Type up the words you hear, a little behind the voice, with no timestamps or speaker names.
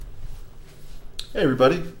Hey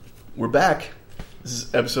everybody, we're back. This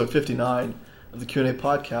is episode 59 of the Q&A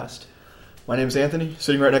podcast. My name is Anthony.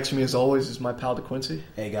 Sitting right next to me as always is my pal DeQuincy.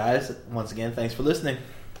 Hey guys, once again, thanks for listening.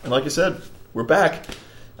 And like I said, we're back.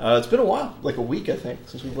 It's been a while, like a week I think,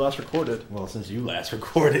 since we last recorded. Well, since you last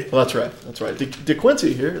recorded. Well, that's right.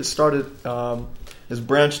 DeQuincy here has started, has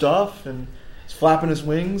branched off and is flapping his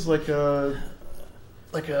wings like an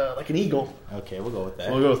eagle. Okay, we'll go with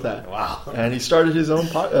that. We'll go with that. Wow. And he started his own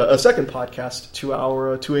a second podcast to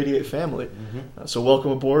our 288 family. Mm-hmm. So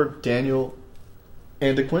welcome aboard, Daniel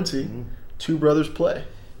and DeQuincy. Mm-hmm. Two Brothers Play.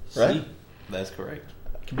 Right? See, that's correct.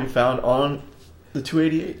 It can be found on the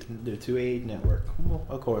 288. The 288 network. Well,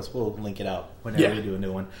 of course, we'll link it out whenever we do a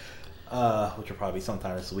new one, which will probably be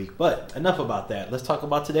sometime this week. But enough about that. Let's talk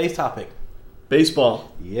about today's topic.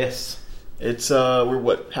 Baseball. Yes. It's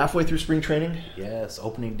we're halfway through spring training? Yes,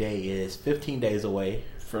 opening day is 15 days away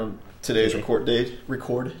from today's record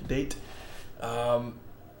date. I'm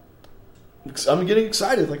getting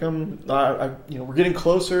excited. Like we're getting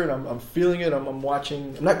closer, and I'm feeling it. I'm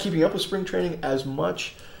watching. I'm not keeping up with spring training as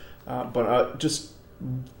much, but just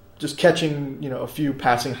catching a few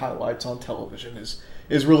passing highlights on television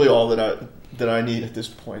is really all that I need at this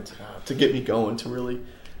point to get me going to really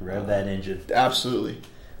rev that engine. Absolutely.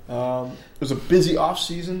 It was a busy off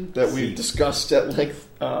season that we discussed at length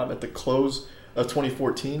at the close of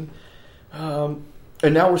 2014, and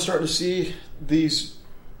now we're starting to see these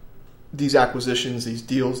acquisitions, these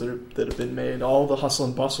deals that have been made, all the hustle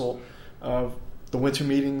and bustle of the winter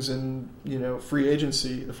meetings and the free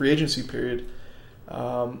agency period.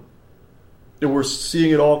 We're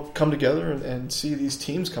seeing it all come together and see these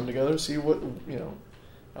teams come together, see what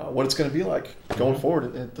it's going to be like going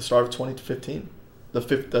forward at the start of 2015. The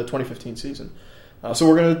 2015 season. So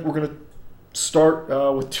we're gonna start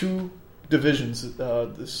with two divisions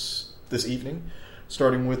this evening,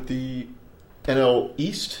 starting with the NL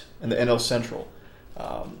East and the NL Central.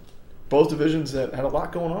 Both divisions that had a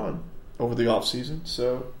lot going on over the off season.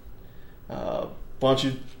 So why don't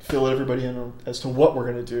you fill everybody in as to what we're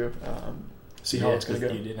gonna do? See how it's gonna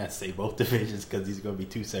go. You did not say both divisions because these are gonna be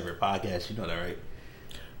two separate podcasts. You know that, right?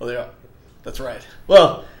 Well, they are. That's right.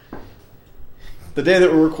 Well. The day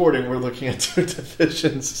that we're recording, we're looking at two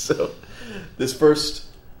divisions. So, this first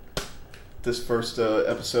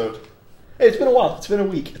episode. Hey, it's been a while. It's been a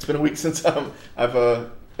week. It's been a week since I've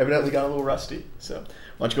evidently got a little rusty. So,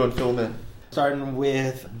 why don't you go and fill them in? Starting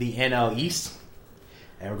with the NL East,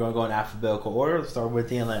 and we're going to go in alphabetical order. Start with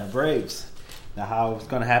the Atlanta Braves. Now, how it's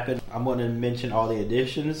going to happen? I'm going to mention all the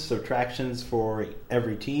additions, subtractions for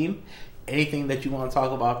every team. Anything that you want to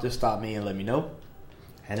talk about, just stop me and let me know.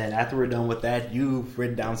 And then after we're done with that, you've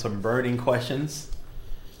written down some burning questions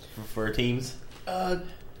for teams.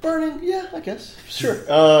 Burning? Yeah, I guess. Sure.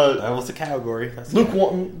 That was the category. That's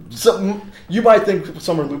lukewarm. You might think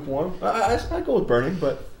some are lukewarm. I go with burning,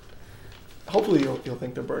 but hopefully you'll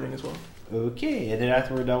think they're burning as well. Okay, and then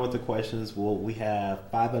after we're done with the questions, we have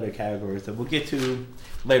 5 other categories that we'll get to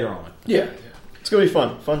later on. Yeah. It's going to be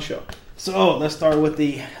fun. Fun show. So let's start with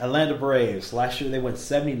the Atlanta Braves. Last year they went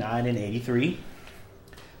 79-83.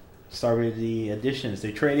 Start with the additions.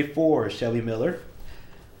 They traded for Shelby Miller,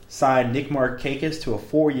 signed Nick Markakis to a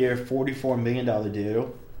 4-year, $44 million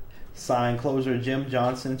deal, signed closer Jim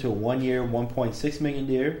Johnson to a 1-year, $1.6 million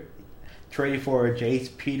deal, traded for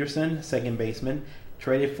Jace Peterson, second baseman,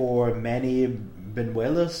 traded for Manny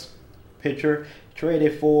Benuelos, pitcher,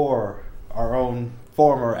 traded for our own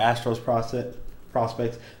former Astros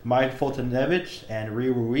prospects Mike Foltynewicz and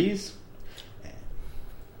Rio Ruiz.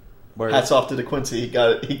 Hats off to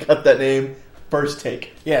DeQuincy. He got that name first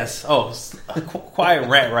take. Yes. Oh, quiet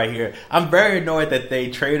rant right here. I'm very annoyed that they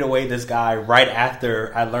traded away this guy right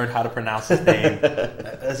after I learned how to pronounce his name.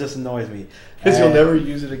 That just annoys me. Because you'll never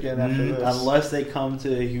use it again after this. Unless they come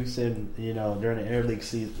to Houston, during the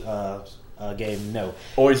interleague game. No.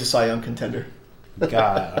 Or he's a Cy Young contender.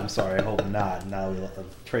 God, I'm sorry. I hope not. Now we'll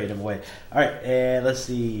trade him away. All right, and let's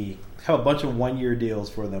see. Have a bunch of 1-year deals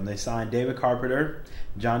for them. They signed David Carpenter,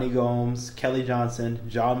 Johnny Gomes, Kelly Johnson,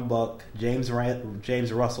 John Buck, James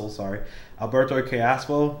Russell, Alberto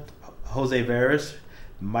Carrasco, Jose Veras,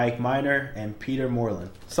 Mike Minor, and Peter Moreland.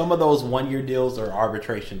 Some of those 1-year deals are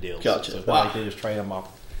arbitration deals. Gotcha. So it's not like they just trade them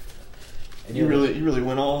off. And you really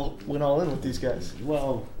went all in with these guys.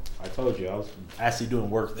 Well, I told you I was actually doing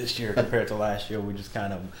work this year compared to last year. We just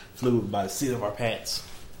kind of flew by the seat of our pants.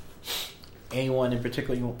 Anyone in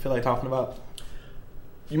particular you feel like talking about?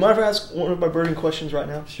 You mind if I ask one of my burning questions right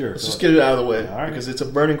now? Sure. Let's just get it out of the way. All right. Because it's a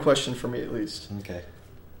burning question for me at least. Okay.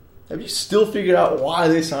 Have you still figured out why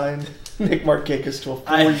they signed Nick Markakis to a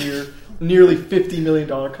 4-year, nearly $50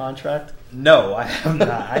 million contract? No, I have not.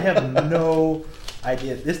 I have no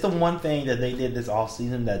idea. This is the one thing that they did this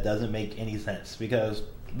offseason that doesn't make any sense because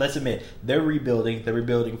let's admit they're rebuilding. They're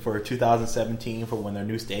rebuilding for 2017 for when their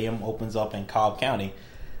new stadium opens up in Cobb County.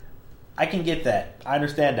 I can get that. I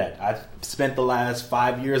understand that. I've spent the last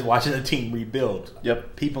 5 years watching the team rebuild.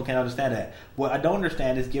 Yep. People can understand that. What I don't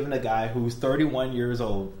understand is giving a guy who's 31 years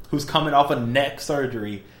old, who's coming off of neck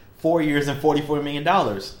surgery, 4 years and $44 million.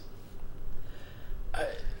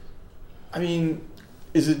 I mean,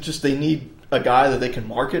 is it just they need a guy that they can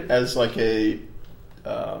market as like a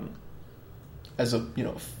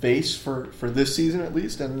face for this season at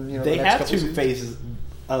least? And they the next have two faces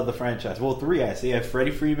of the franchise. Well, three actually. They have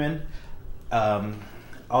Freddie Freeman,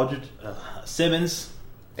 Aldridge Simmons,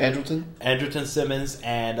 Andrelton Simmons,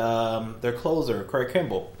 and their closer Craig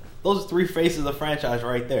Kimball. Those are three faces of the franchise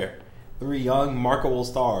right there. Three young, marketable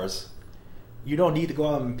stars. You don't need to go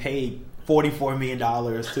out and pay $44 million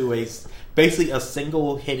to basically a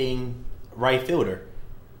single hitting right fielder.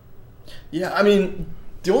 Yeah, I mean,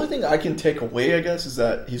 the only thing I can take away, I guess, is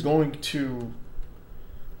that he's going to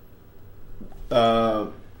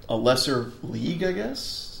a lesser league, I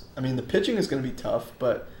guess. I mean, the pitching is going to be tough,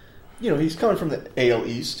 but he's coming from the AL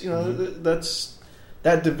East. That's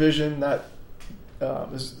that division. That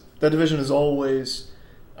division is always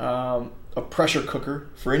a pressure cooker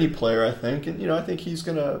for any player, I think. And I think he's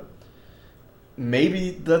gonna.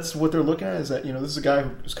 Maybe that's what they're looking at, is that this is a guy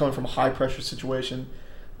who's coming from a high pressure situation,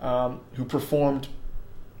 who performed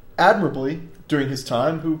admirably during his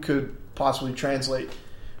time, who could possibly translate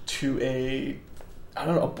to a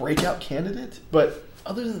breakout candidate. But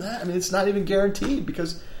other than that, I mean, it's not even guaranteed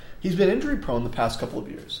because he's been injury prone the past couple of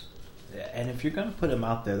years. Yeah, and if you're going to put him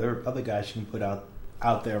out there are other guys you can put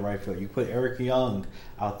out there right field. You put Eric Young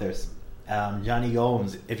out there, Johnny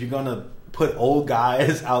Gomes. If you're going to put old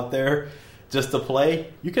guys out there just to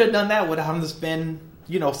play, you could have done that without having to spend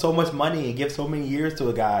so much money and give so many years to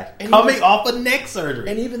a guy coming off of neck surgery.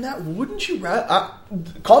 And even that, wouldn't you rather?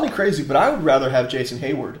 Call me crazy, but I would rather have Jason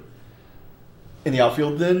Hayward in the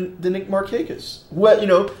outfield than Nick Markakis.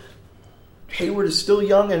 Well, Hayward is still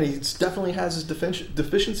young and he definitely has his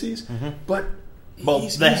deficiencies, but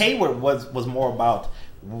Hayward was more about,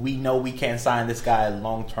 we know we can't sign this guy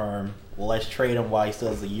long term. Well, let's trade him while he still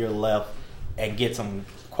has a year left and get some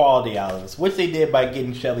quality out of us, which they did by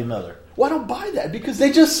getting Shelby Miller. Well, I don't buy that because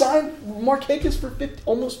they just signed Markakis for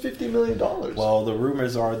almost $50 million. Well, the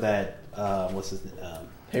rumors are that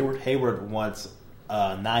Hayward wants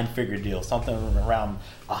a 9-figure deal, something around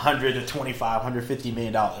 $125, $150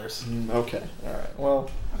 million. Okay, all right.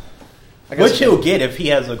 Well, which he'll get if he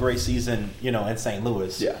has a great season, in St.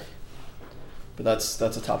 Louis. Yeah, but that's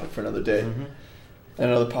a topic for another day, and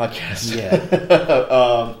another podcast.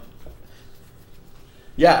 Yeah.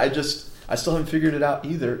 Yeah, I still haven't figured it out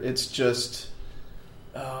either. It's just,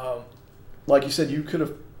 like you said, you could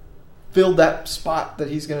have filled that spot that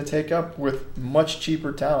he's going to take up with much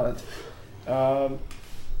cheaper talent.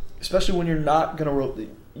 Especially when you're not going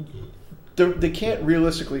to... They can't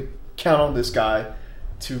realistically count on this guy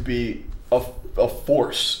to be a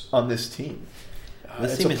force on this team.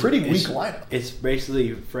 It's a pretty weak lineup. It's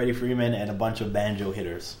basically Freddie Freeman and a bunch of banjo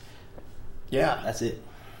hitters. Yeah. That's it.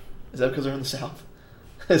 Is that because they're in the South?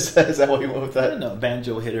 Is that what you went with that? No,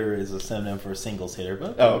 banjo hitter is a synonym for a singles hitter.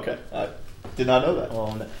 But oh, okay. I did not know that.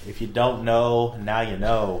 Well, if you don't know, now you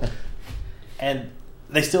know. And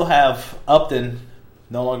they still have Upton,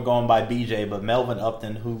 no longer going by BJ, but Melvin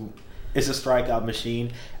Upton, who is a strikeout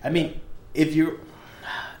machine. I mean, if you're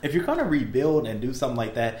going to rebuild and do something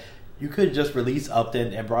like that, you could just release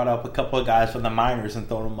Upton and brought up a couple of guys from the minors and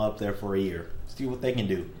throw them up there for a year. See what they can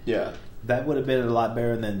do. Yeah. That would have been a lot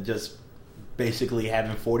better than just basically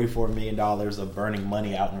having $44 million of burning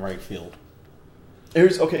money out in right field.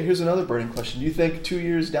 Here's another burning question. Do you think 2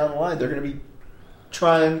 years down the line they're going to be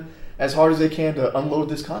trying as hard as they can to unload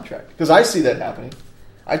this contract? Because I see that happening.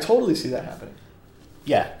 I totally see that happening.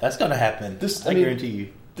 Yeah, that's going to happen. I guarantee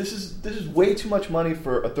you. This is way too much money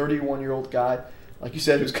for a 31-year-old guy, like you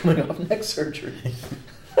said, who's coming off neck surgery.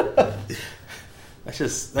 That's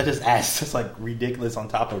just ass. Just like ridiculous on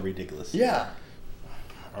top of ridiculous. Yeah.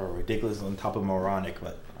 Or ridiculous on top of moronic,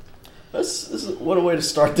 but this is what a way to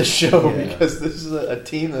start the show, because this is a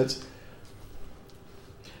team that's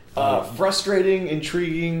frustrating,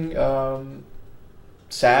 intriguing,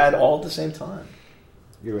 sad, all at the same time.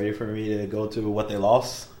 You ready for me to go to what they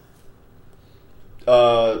lost?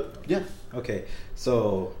 Yeah. Okay,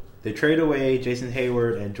 so they trade away Jason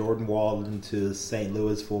Hayward and Jordan Walden to St.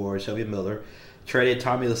 Louis for Shelby Miller. Traded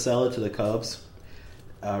Tommy Lascella to the Cubs.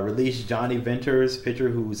 Released Johnny Venters, pitcher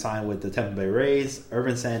who signed with the Tampa Bay Rays.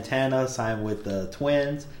 Irvin Santana signed with the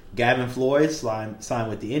Twins. Gavin Floyd signed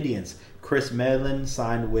with the Indians. Chris Medlin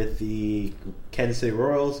signed with the Kansas City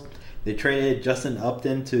Royals. They traded Justin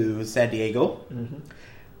Upton to San Diego. Mm-hmm.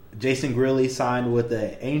 Jason Grilli signed with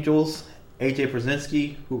the Angels. AJ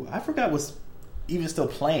Przinsky, who I forgot was even still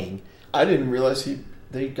playing. I didn't realize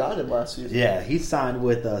they got him last season. Yeah, he signed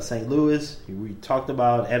with St. Louis. We talked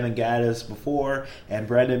about Evan Gattis before, and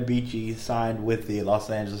Brandon Beachy signed with the Los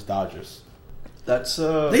Angeles Dodgers. That's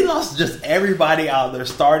They lost just everybody out of their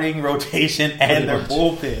starting rotation and their much.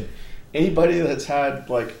 bullpen. Anybody that's had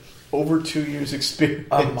like over 2 years experience.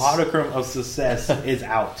 A modicum of success is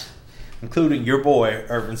out, including your boy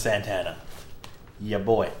Irvin Santana. Yeah,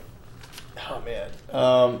 boy. Oh man.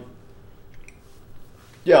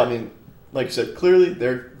 Yeah, I mean, like you said, clearly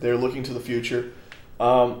they're looking to the future,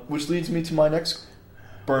 which leads me to my next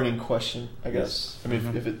burning question. I guess. I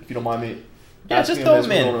mean, if you don't mind me, asking just throw as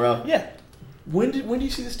them we're in. going around. Yeah. When do you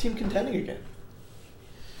see this team contending again?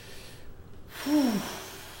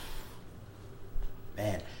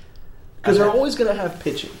 Man. Because they're always going to have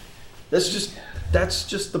pitching. That's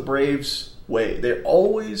just the Braves' way. They're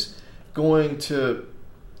always going to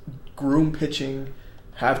groom pitching,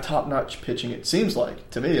 have top-notch pitching. It seems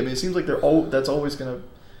like to me. I mean, it seems like that's always going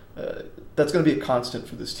to be a constant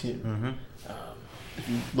for this team. Mm-hmm. If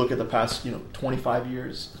you look at the past 25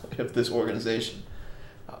 years of this organization,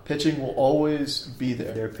 pitching will always be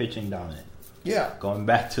there. They're pitching dominant. Yeah, Going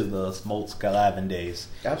back to the Smoltz Glavine days.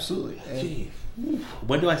 absolutely. And Gee,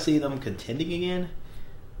 when do I see them contending again?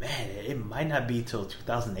 Man, it might not be till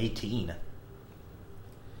 2018.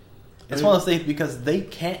 It's one of those things because they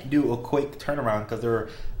can't do a quick turnaround because they're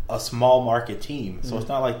a small market team. So it's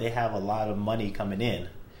not like they have a lot of money coming in.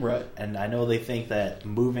 right. And I know they think that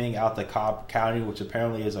moving out to Cobb County, which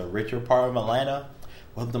apparently is a richer part of Atlanta,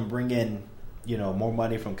 will help them bring in, more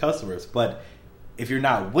money from customers. But if you're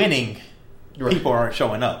not winning, Right. people aren't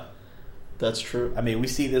showing up. That's true. I mean, we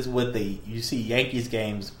see this with you see Yankees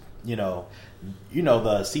games,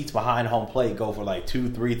 the seats behind home plate go for like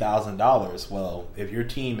 $2,000-$3,000. Well, if your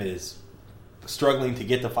team is struggling to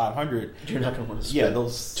get to 500, You're not going to want to spend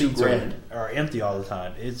those seats $2,000 are empty all the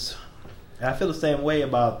time. I feel the same way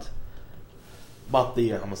about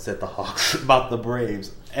the I'm gonna set the Hawks about the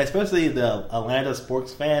Braves, especially the Atlanta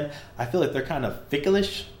sports fan. I feel like they're kind of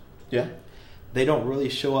fickleish. Yeah. They don't really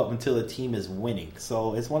show up until the team is winning.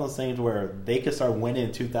 So it's one of those things where they could start winning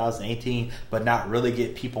in 2018, but not really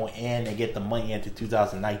get people in and get the money into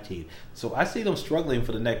 2019. So I see them struggling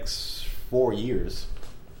for the next 4 years,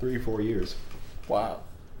 3-4 years. Wow.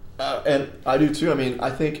 And I do too. I mean,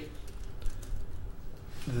 I think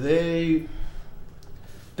they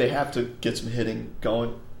have to get some hitting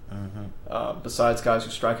going. Mm-hmm. Besides guys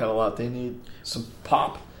who strike out a lot, they need some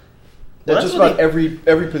pop. Well, At that's just what about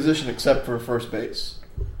every position except for first base.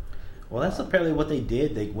 Well, that's apparently what they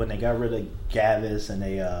did. When they got rid of Gavis and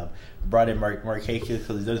they brought in Markakis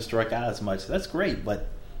because he doesn't strike out as much. That's great, but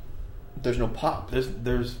There's no pop.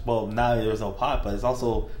 now there's no pop, but it's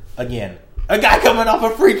also again a guy coming off a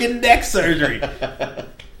freaking neck surgery.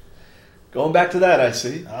 Going back to that, I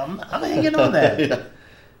see. I'm hanging on that. Yeah,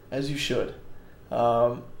 as you should.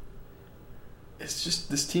 It's just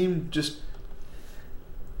this team just.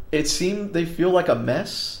 It seemed they feel like a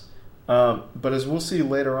mess, but as we'll see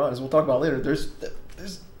later on, as we'll talk about later, there's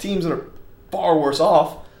teams that are far worse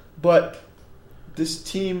off. But this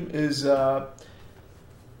team is.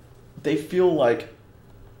 They feel like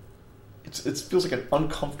it feels like an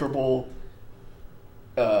uncomfortable,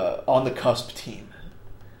 on the cusp team.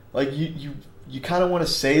 Like you kind of want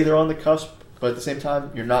to say they're on the cusp, but at the same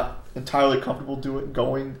time, you're not entirely comfortable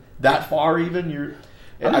going that far. Even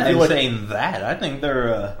I'm not even saying that. I think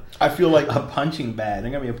they're. I feel like a punching bag.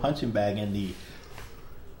 They're gonna be a punching bag in the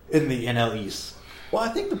NL East. Well, I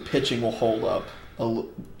think the pitching will hold up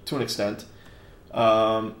to an extent,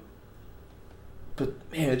 but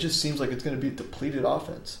man, it just seems like it's going to be a depleted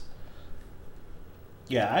offense.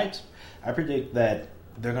 Yeah, I predict that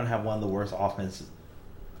they're gonna have one of the worst offense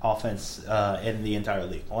in the entire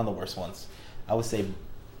league. One of the worst ones. I would say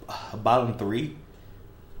bottom 3,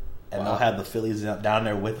 and they'll have the Phillies down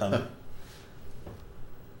there with them.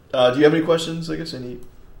 Do you have any questions? I guess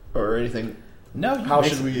or anything? No. How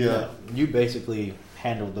should we? You basically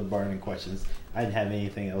handled the burning questions. I didn't have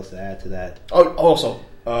anything else to add to that. Oh, also,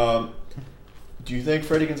 do you think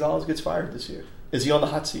Freddie Gonzalez gets fired this year? Is he on the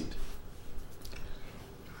hot seat?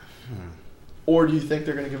 Or do you think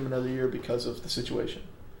they're going to give him another year because of the situation?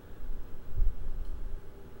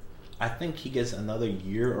 I think he gets another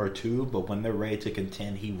year or two, but when they're ready to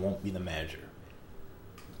contend, he won't be the manager.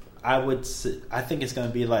 I think it's going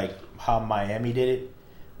to be like how Miami did it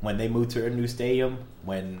when they moved to their new stadium.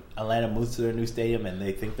 When Atlanta moves to their new stadium and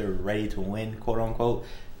they think they're ready to win, quote unquote,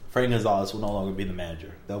 Freddie Gonzalez will no longer be the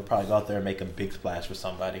manager. They'll probably go out there and make a big splash for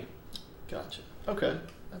somebody. Gotcha. Okay,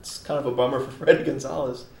 that's kind of a bummer for Freddie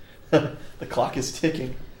Gonzalez. The clock is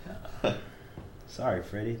ticking. Sorry,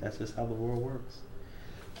 Freddie. That's just how the world works.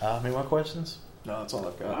 Any more questions? No, that's all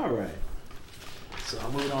I've got. All right. So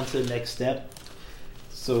I'm moving on to the next step.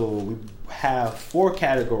 So we have 4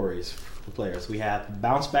 categories for players. We have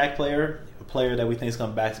bounce back player, a player that we think is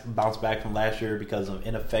going to bounce back from last year because of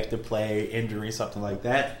ineffective play, injury, something like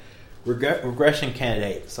that. Regression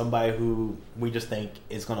candidate, somebody who we just think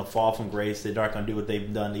is going to fall from grace. They're not going to do what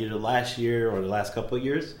they've done either last year or the last couple of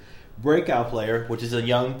years. Breakout player, which is a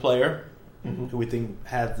young player who we think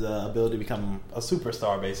has the ability to become a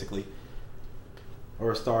superstar, basically,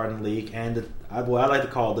 or a star in the league. And what I like to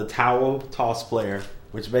call the towel toss player,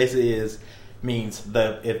 which basically means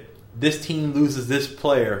that if this team loses this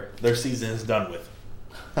player, their season is done with.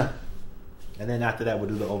 And then after that, we'll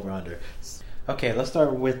do the over-under. Okay, let's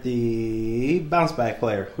start with the bounce back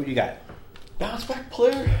player. Who you got? Bounce back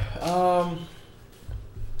player? I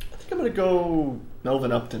think I'm going to go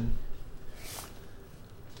Melvin Upton.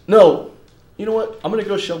 No, you know what? I'm going to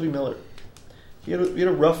go Shelby Miller. He had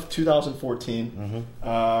a rough 2014.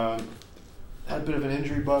 Had a bit of an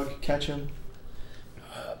injury bug catch him.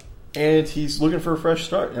 And he's looking for a fresh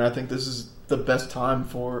start. And I think this is the best time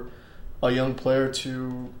for a young player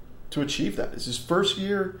to achieve that. It's his first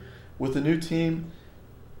year with a new team,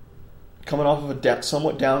 coming off of a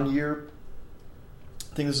somewhat down year.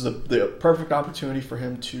 I think this is the perfect opportunity for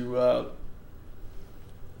him to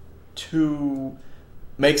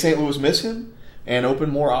make St. Louis miss him and open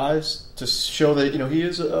more eyes to show that he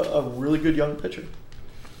is a really good young pitcher.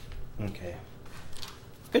 Okay,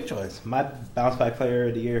 good choice. My bounce back player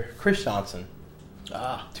of the year, Chris Johnson.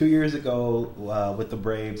 2 years ago with the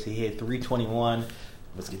Braves, he hit .321.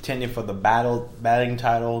 Was contending for the batting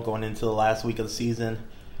title going into the last week of the season.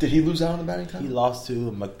 Did he lose out on the batting title? He lost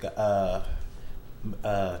to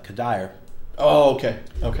Kadir. Oh, okay.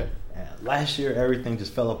 And last year, everything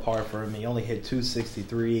just fell apart for him. He only hit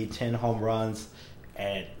 .263, 10 home runs,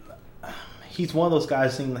 and he's one of those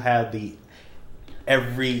guys who seem to have the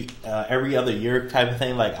every other year type of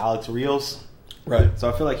thing, like Alex Rios. Right. So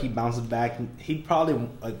I feel like he bounces back. He probably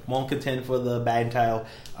won't contend for the batting title.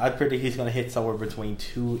 I predict he's going to hit somewhere between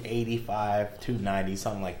 285, 290,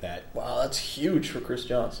 something like that. Wow, that's huge for Chris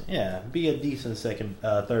Johnson. Yeah, be a decent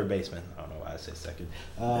third baseman. I don't know why I say second.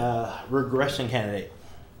 Regression candidate.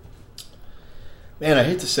 Man, I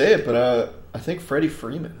hate to say it, but I think Freddie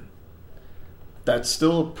Freeman. That's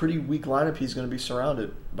still a pretty weak lineup he's going to be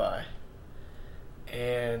surrounded by.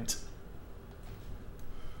 And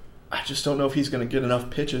I just don't know if he's going to get enough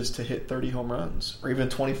pitches to hit 30 home runs or even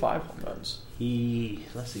 25 home runs.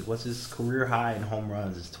 Let's see, what's his career high in home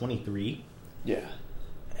runs? It's 23. Yeah.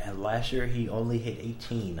 And last year he only hit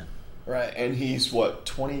 18. Right, and he's,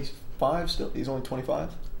 25 still? He's only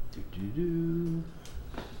 25? It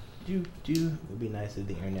would be nice if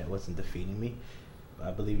the internet wasn't defeating me. But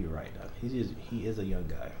I believe you're right, though. He is a young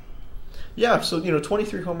guy. Yeah, so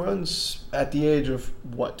 23 home runs at the age of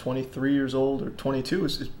 23 years old or 22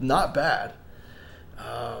 is not bad.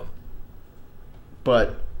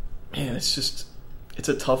 But man, it's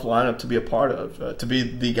a tough lineup to be a part of, to be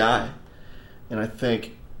the guy. And I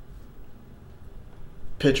think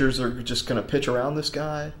pitchers are just going to pitch around this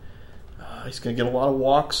guy. He's going to get a lot of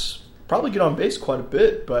walks, probably get on base quite a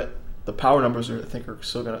bit, but the power numbers I think are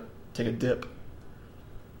still going to take a dip.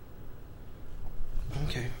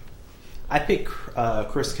 Okay. I picked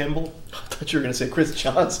Chris Kimball. I thought you were going to say Chris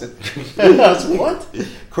Johnson. What?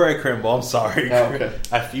 Craig Kimball. I'm sorry. Oh, okay.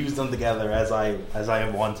 I fused them together as I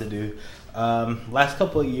am wont to do. Last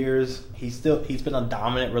couple of years, he's been a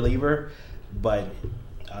dominant reliever, but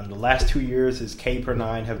the last 2 years, his K per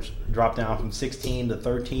 9 have dropped down from 16 to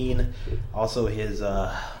 13. Also, his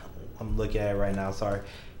I'm looking at it right now. Sorry.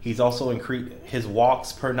 He's also increased his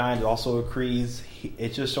walks per 9 also increased.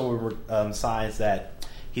 It's just showing signs that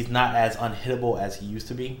he's not as unhittable as he used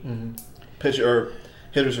to be. Mm-hmm.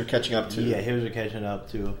 Hitters are catching up too. Yeah, hitters are catching up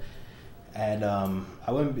too. And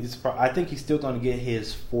I wouldn't be surprised. I think he's still going to get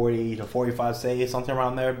his 40 to 45 saves, something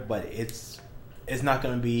around there. But it's not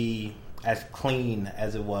going to be as clean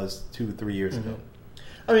as it was 2-3 years ago.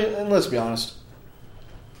 I mean, and let's be honest.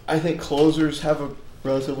 I think closers have a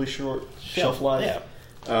relatively short shelf life.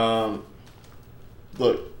 Yeah.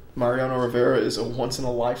 Look, Mariano Rivera is a once in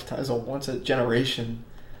a lifetime, is a once a generation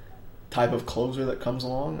type of closer that comes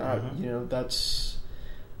along. That's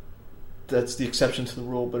the exception to the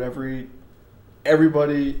rule. But every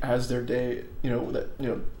everybody has their day.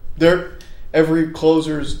 Their every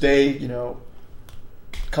closer's day.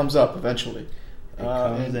 Comes up eventually. It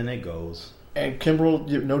comes and it goes. And Kimbrel,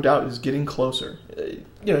 no doubt, is getting closer.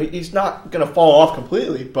 He's not going to fall off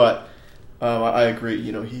completely, but I agree.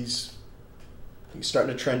 He's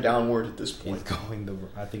starting to trend downward at this point.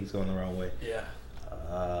 I think he's going the wrong way. Yeah.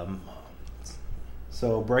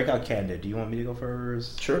 So breakout candidate. Do you want me to go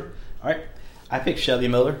first? Sure. All right. I picked Shelby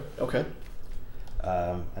Miller. Okay.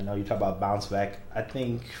 I know you talk about bounce back. I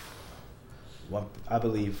think, I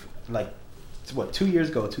believe, 2 years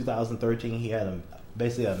ago, 2013, he had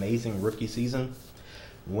basically an amazing rookie season,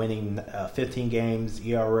 winning 15 games,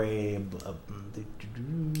 ERA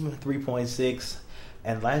 3.6,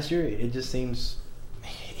 and last year it just seems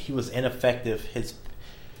he was ineffective.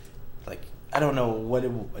 I don't know what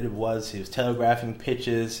it was. He was telegraphing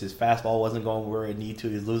pitches. His fastball wasn't going where it needed to.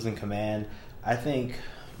 He was losing command. I think,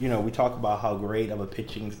 we talk about how great of a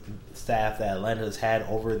pitching staff that Atlanta has had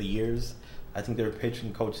over the years. I think their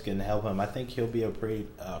pitching coach can help him. I think he'll be a pretty,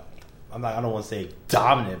 I don't want to say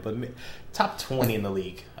dominant, but top 20 in the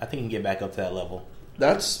league. I think he can get back up to that level.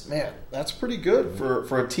 That's pretty good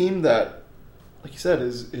for a team that, like you said,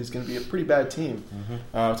 is going to be a pretty bad team.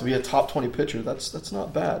 Mm-hmm. To be a top 20 pitcher, that's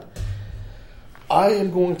not bad. I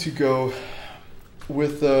am going to go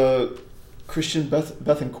with Christian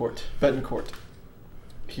Betancourt.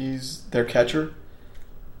 He's their catcher.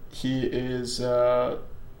 He is no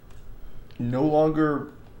longer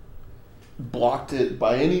blocked it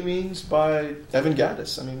by any means by Evan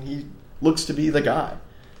Gattis. I mean, he looks to be the guy.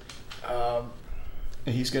 And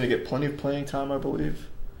he's going to get plenty of playing time, I believe.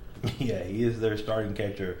 Yeah, he is their starting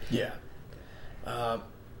catcher. Yeah.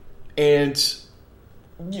 And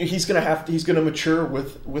he's going to mature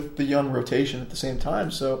with the young rotation at the same time.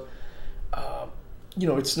 So,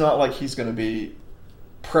 it's not like he's going to be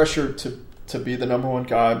pressured to be the number one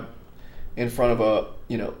guy in front of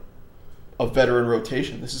a veteran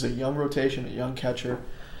rotation. This is a young rotation, a young catcher.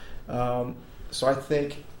 So I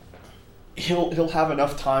think he'll have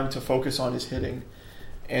enough time to focus on his hitting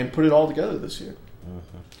and put it all together this year.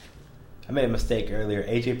 Mm-hmm. I made a mistake earlier.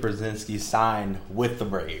 AJ Pierzynski signed with the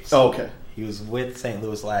Braves. Oh, okay. He was with St.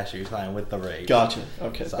 Louis last year. He signed with the Braves. Gotcha.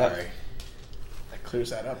 Okay. Sorry. That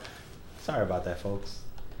clears that up. Sorry about that, folks.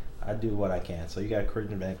 I do what I can. So you got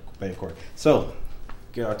Christian Betancourt. So,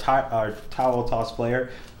 get our towel toss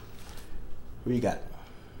player. Who you got?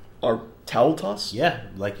 Our towel toss? Yeah,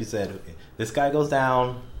 like you said, this guy goes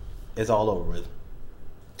down, it's all over with.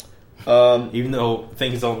 Even though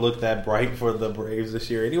things don't look that bright for the Braves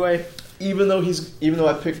this year, anyway. Even though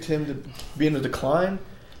I picked him to be in a decline,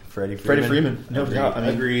 Freddie Freeman, no doubt. I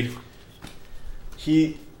mean, agreed.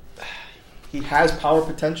 He has power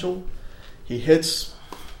potential. He hits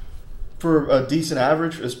for a decent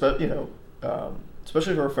average, especially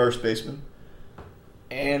for a first baseman,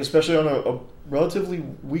 and especially on a relatively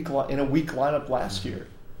weak lineup last year.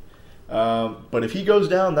 But if he goes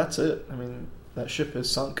down, that's it. I mean, that ship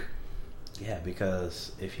has sunk. Yeah,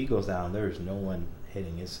 because if he goes down, there's no one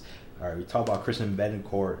hitting. All right, we talk about Christian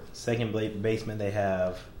Betancourt. Second baseman, they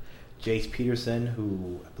have Jace Peterson,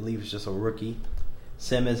 who I believe is just a rookie.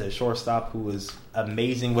 Simmons at shortstop, who is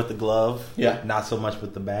amazing with the glove. Yeah. Not so much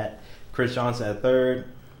with the bat. Chris Johnson at third.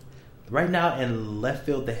 Right now in left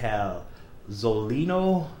field, they have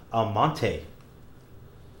Zolino Almonte.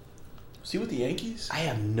 Is he with the Yankees? I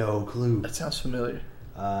have no clue. That sounds familiar.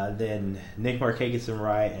 Then Nick Markakis in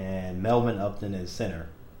right and Melvin Upton in center.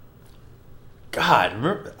 God,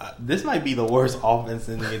 remember, this might be the worst offense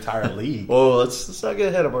in the entire league. Whoa, let's not get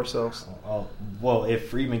ahead of ourselves. Well, if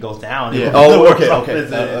Freeman goes down, yeah.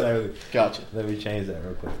 Okay. Gotcha. Let me change that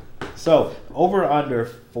real quick. So, over under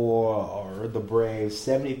for the Braves,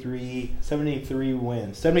 73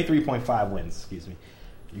 wins, 73.5 wins. Excuse me.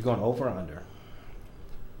 You going over or under?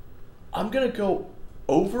 I'm gonna go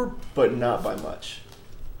over, but not by much.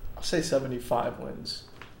 I'll say 75 wins.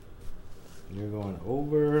 You're going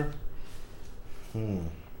over. I'm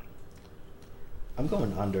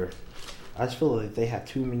going under. I just feel like they have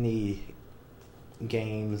too many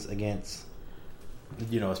games against,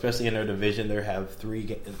 especially in their division. They have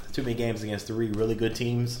too many games against three really good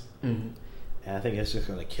teams, and I think it's just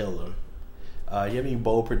going to kill them. Do you have any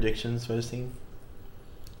bold predictions for this team?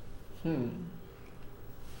 Not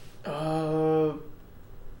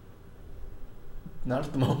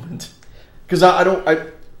at the moment, because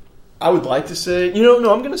I would like to say,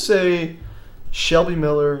 no, I'm going to say Shelby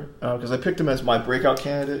Miller, because I picked him as my breakout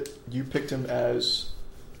candidate. You picked him as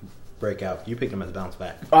breakout. You picked him as bounce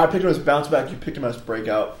back. I picked him as bounce back. You picked him as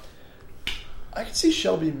breakout. I can see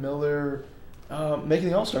Shelby Miller making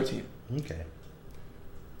the All-Star team. Okay.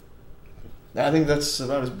 I think that's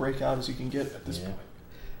about as breakout as you can get at this point.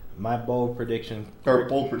 My bold prediction.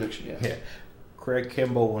 Bold prediction, yeah. Craig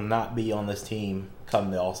Kimball will not be on this team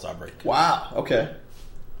come the All-Star break. Wow. Okay.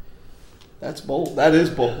 That's bold. That is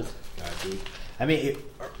bold. I mean,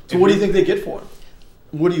 so what do you think they get for him?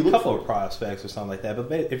 What do you look for? A couple of prospects or something like that.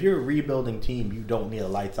 But if you're a rebuilding team, you don't need a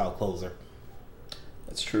lights-out closer.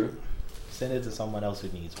 That's true. Send it to someone else who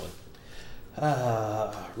needs one.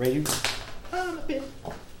 Ready?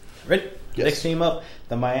 Ready? Yes. Next team up,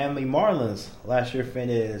 the Miami Marlins. Last year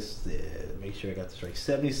finished, make sure I got this right,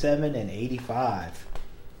 77 and 85.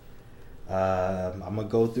 I'm going to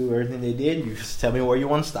go through everything they did. You just tell me where you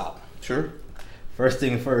want to stop. Sure. First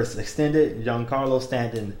thing first, extended Giancarlo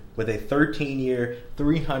Stanton with a 13-year,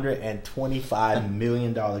 $325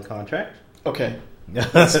 million contract. Okay.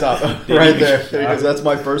 Let's stop right there because that's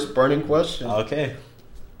my first burning question. Okay.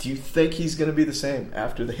 Do you think he's going to be the same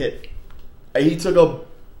after the hit? He took a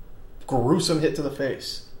gruesome hit to the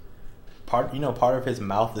face. Part of his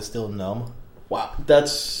mouth is still numb. Wow,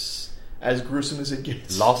 that's as gruesome as it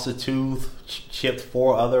gets. Lost a tooth, chipped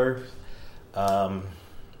 4 others. I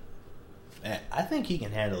think he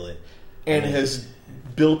can handle it. And has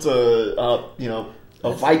built a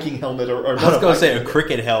Viking helmet or I was going to say a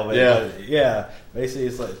cricket helmet. Yeah. Yeah. Basically,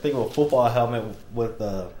 it's like think of a football helmet with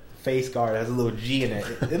a face guard that has a little G in it.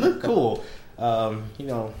 It looked cool.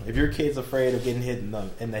 If your kid's afraid of getting hit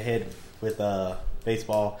in the head with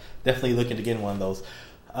baseball, definitely looking to get one of those.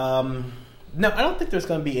 No, I don't think there's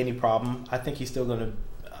going to be any problem. I think he's still going to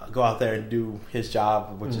go out there and do his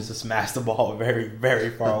job, which is to smash the ball very, very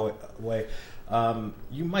far away.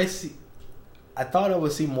 You might see. I thought I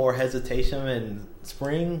would see more hesitation in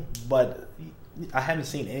spring, but I haven't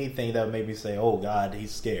seen anything that would make me say, "Oh God,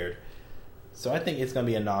 he's scared." So I think it's going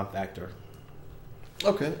to be a non-factor.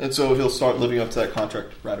 Okay, and so he'll start living up to that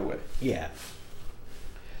contract right away. Yeah.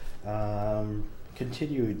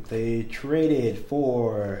 Continued. They traded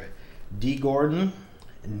for D. Gordon,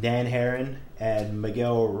 Dan Herron, and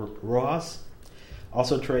Miguel Rojas.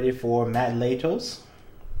 Also traded for Matt Latos.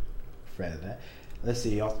 Friend of that. Let's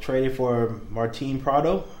see. Also traded for Martin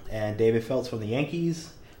Prado and David Phelps from the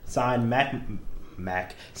Yankees. Signed Mike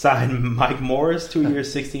Morris, 2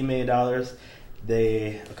 years, $16 million.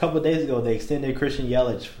 A couple of days ago, they extended Christian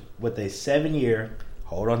Yelich with a 7-year,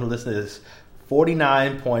 hold on to listen to this,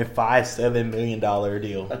 $49.57 million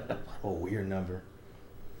deal. Oh, weird number.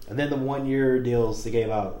 And then the 1-year deals they gave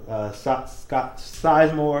out, Scott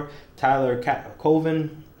Sizemore, Tyler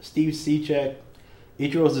Colvin, Steve Cechek,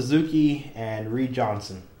 Ichiro Suzuki, and Reed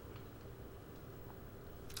Johnson.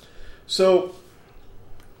 So,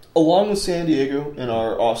 along with San Diego in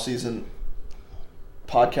our offseason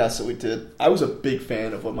podcast that we did, I was a big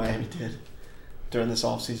fan of what Miami did during this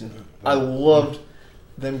offseason. I loved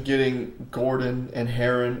them getting Gordon and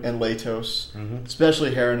Herron and Latos,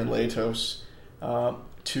 especially Herron and Latos,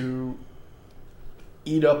 to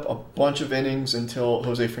eat up a bunch of innings until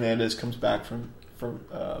Jose Fernandez comes back from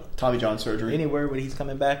Tommy John surgery. Anywhere when he's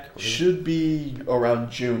coming back? Should be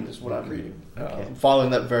around June is what I'm reading. I'm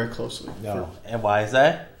following that very closely. No. And why is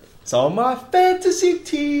that? It's on my fantasy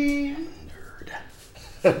team.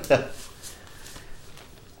 Nerd.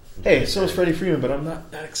 Hey, so is Freddie Freeman, but I'm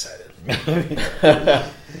not that excited.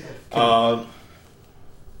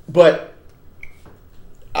 But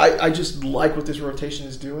I just like what this rotation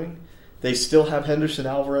is doing. They still have Henderson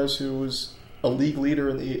Alvarez, who was a league leader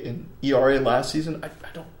in ERA last season. I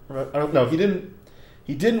don't know. He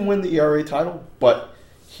didn't win the ERA title, but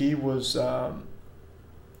he was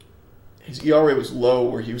his ERA was low,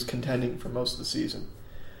 where he was contending for most of the season.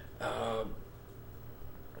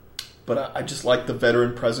 But I just like the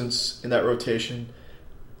veteran presence in that rotation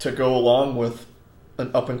to go along with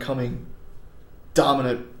an up-and-coming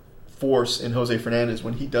dominant force in Jose Fernandez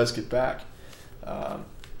when he does get back.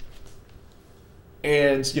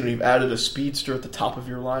 And, you've added a speedster at the top of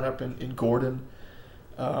your lineup in Gordon.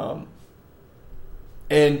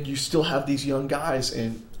 And you still have these young guys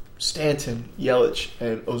in Stanton, Yelich,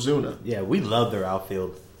 and Ozuna. Yeah, we love their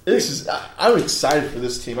outfield. I'm excited for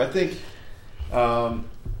this team. I think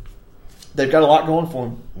they've got a lot going for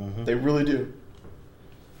them. Mm-hmm. They really do.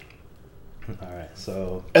 All right,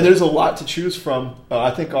 so and there's a lot to choose from.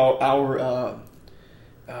 I think our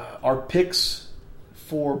picks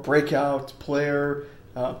for breakout player,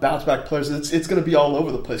 bounce back players, it's going to be all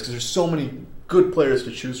over the place because there's so many good players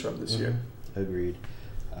to choose from this year. Agreed.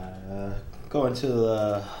 Going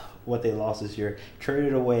to what they lost this year,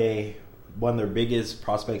 traded away one of their biggest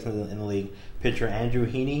prospects in the league, pitcher Andrew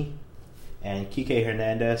Heaney, and Kike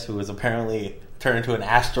Hernandez, who was apparently turned into an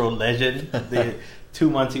Astro legend. The 2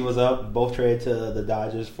 months he was up, both traded to the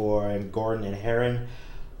Dodgers for Gordon and Herron.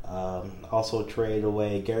 Also traded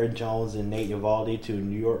away Garrett Jones and Nate Eovaldi to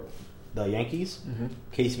New York, the Yankees. Mm-hmm.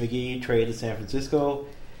 Casey McGee traded to San Francisco.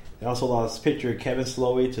 They also lost pitcher Kevin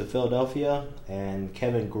Slowey to Philadelphia and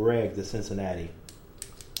Kevin Gregg to Cincinnati.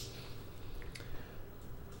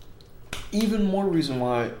 Even more reason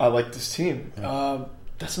why I like this team.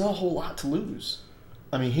 That's not a whole lot to lose.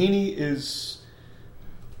 I mean, Heaney is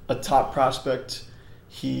a top prospect.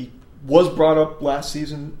 He was brought up last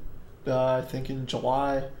season, I think in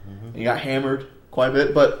July. Mm-hmm. He got hammered quite a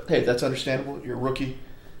bit, but hey, that's understandable. You're a rookie.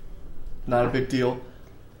 Not a big deal.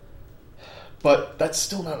 But that's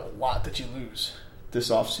still not a lot that you lose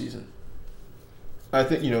this offseason. I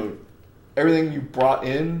think, everything you brought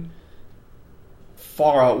in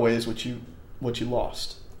far outweighs what you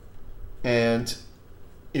lost. And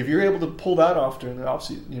if you're able to pull that off during the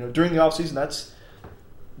offseason,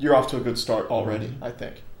 you're off to a good start already, mm-hmm. I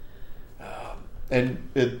think. And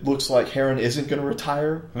it looks like Herron isn't going to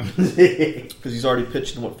retire because he's already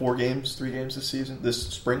pitched in 3 games this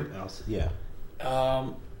spring. Yeah.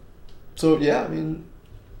 So yeah, I mean,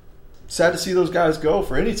 sad to see those guys go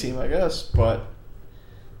for any team, I guess, but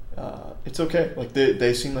it's okay. Like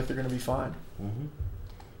they seem like they're going to be fine. Mm-hmm.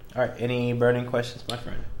 All right, any burning questions, my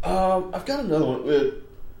friend? I've got another one. Do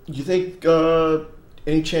you think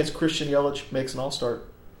any chance Christian Yelich makes the All-Star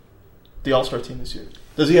team this year?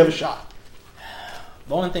 Does he have a shot?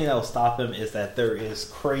 The only thing that will stop him is that there is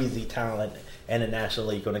crazy talent in the National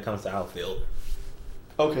League when it comes to outfield.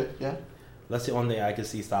 Okay, yeah. That's the only thing I can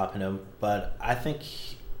see stopping him. But I think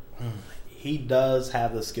he does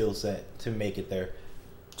have the skill set to make it there.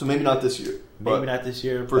 So maybe not this year. Maybe not this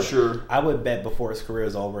year. For sure. I would bet before his career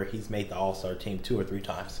is over, he's made the All-Star team 2 or 3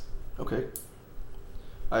 times. Okay.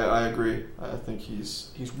 I agree. I think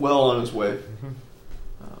he's well on his way. Mm-hmm.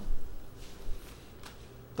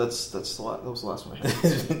 That was the last one I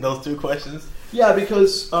had. Those 2 questions? Yeah,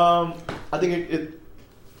 because I think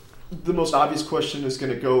the most obvious question is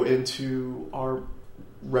going to go into our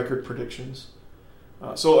record predictions.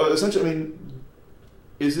 So essentially, I mean,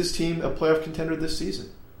 is this team a playoff contender this season?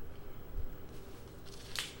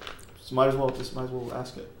 So might as well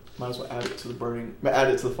ask it. Might as well add it to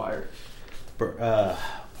the fire.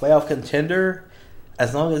 Playoff contender,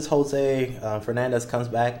 as long as Jose Fernandez comes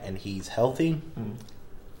back and he's healthy, mm-hmm.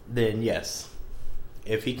 then yes.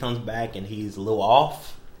 If he comes back and he's a little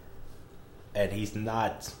off, and he's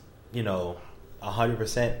not,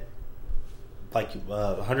 100%, like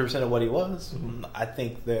 100% of what he was, mm-hmm. I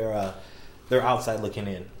think they're outside looking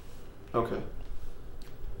in. Okay.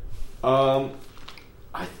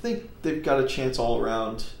 I think they've got a chance all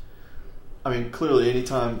around. I mean, clearly,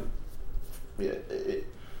 anytime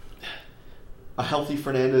a healthy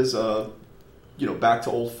Fernandez, back to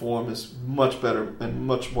old form is much better and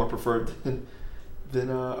much more preferred than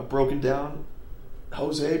a broken down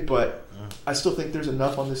Jose. But I still think there's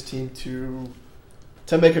enough on this team to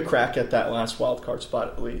make a crack at that last wild card spot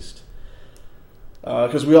at least.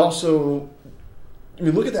 Because we also,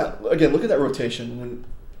 look at that again. Look at that rotation.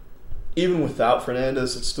 Even without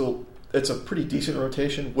Fernandez, it's a pretty decent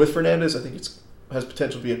rotation. With Fernandez, I think has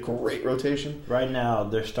potential to be a great rotation. Right now,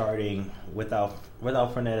 they're starting without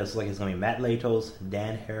Fernandez. Like it's going to be Matt Latos,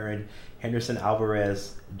 Dan Herron, Henderson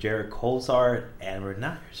Alvarez, Jared Cozart, and we're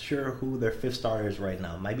not sure who their 5th starter is right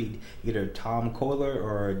now. It might be either Tom Kohler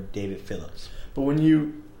or David Phillips. But when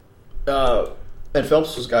you and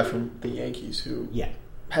Phelps was a guy from the Yankees who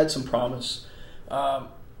had some promise. But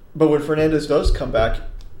when Fernandez does come back,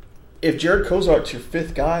 if Jared Cozart's your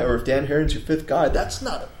 5th guy or if Dan Herron's your 5th guy, that's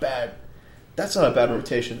not a bad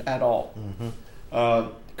rotation at all. Mm-hmm.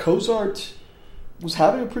 Cozart was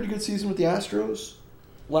having a pretty good season with the Astros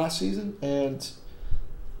last season, and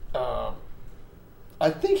I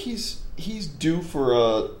think he's due for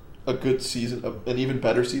a good season, an even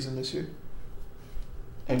better season this year,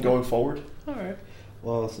 and going forward. All right.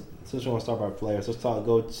 Well, since we want to start by players, let's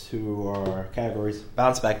go to our categories.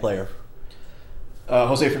 Bounce back player.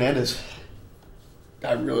 Jose Fernandez.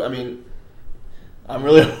 I'm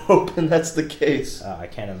really hoping that's the case. I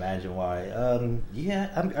can't imagine why.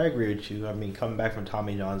 I agree with you. I mean, coming back from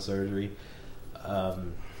Tommy John surgery,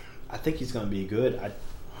 I think he's going to be good.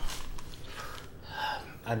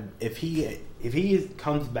 If he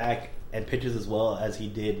comes back and pitches as well as he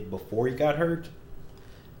did before he got hurt,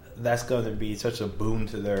 that's going to be such a boon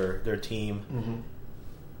to their team. Mm-hmm.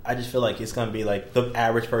 I just feel like it's going to be like the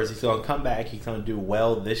average person. He's going to come back. He's going to do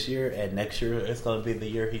well this year, and next year it's going to be the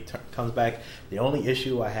year he comes back. The only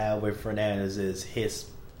issue I have with Fernandez is his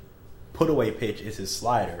put-away pitch is his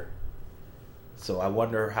slider. So I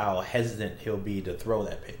wonder how hesitant he'll be to throw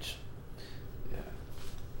that pitch. Yeah.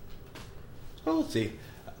 Well, let's see.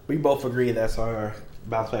 We both agree that's our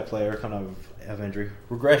bounce back player coming of injury.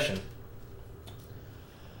 Regression.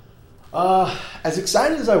 As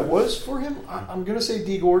excited as I was for him, I'm going to say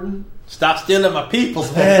D. Gordon. Stop stealing my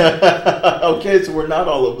people's man. Okay, so we're not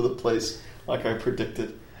all over the place like I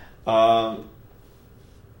predicted. I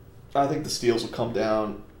think the steals will come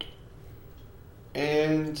down.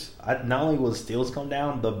 And Not only will the steals come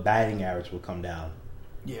down, the batting average will come down.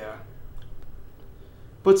 yeah.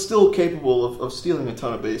 But still capable of stealing a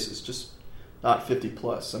ton of bases, just not 50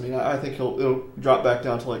 plus. I mean, I think it'll drop back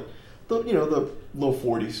down to like the low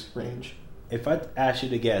 40s range. If I ask you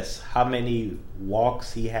to guess how many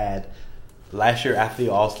walks he had last year after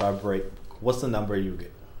the All-Star break, what's the number you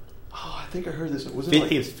get? Oh, I think I heard this. Was it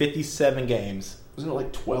 50, it's 57 games. Wasn't it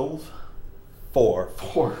like 12? 4.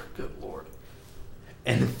 4. Good Lord.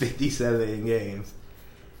 And 57 games.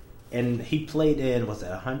 And he played in,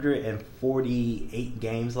 148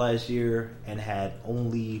 games last year and had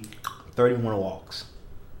only 31 walks.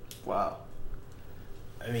 Wow.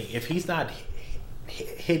 I mean, if he's not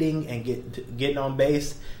hitting and getting on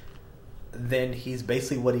base, then he's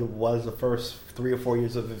basically what he was the first 3 or 4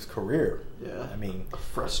 years of his career. Yeah. I mean, a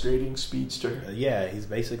frustrating speedster. Yeah, he's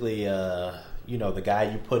basically the guy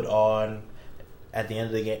you put on at the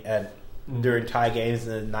end of the game during tie games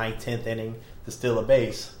in the 9th, 10th inning to steal a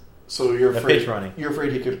base. So you're afraid pitch running. You're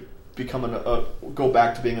afraid he could become go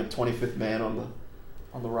back to being a 25th man on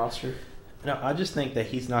the roster. No, I just think that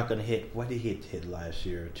he's not going to hit. What did he hit last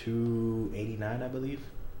year? 289, I believe.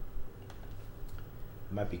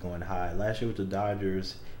 Might be going high. Last year with the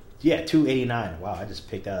Dodgers, 289. Wow, I just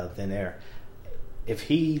picked out of thin air. If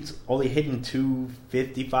he's only hitting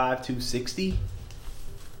 255, 260,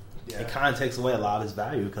 it kind of takes away a lot of his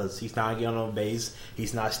value because he's not getting on base,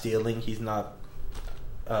 he's not stealing, he's not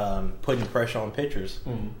putting pressure on pitchers.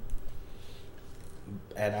 Mm-hmm.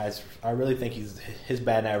 And I really think his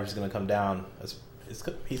batting average is going to come down. He's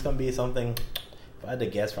going to be something, if I had to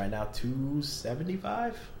guess right now,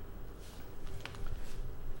 275?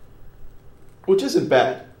 Which isn't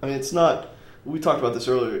bad. I mean, it's not... We talked about this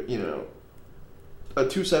earlier, a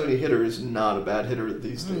 270 hitter is not a bad hitter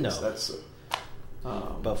these days. No. That's...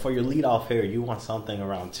 But for your leadoff hitter, you want something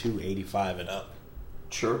around 285 and up.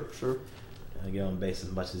 Sure. Get on base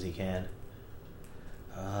as much as he can.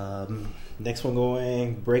 Next one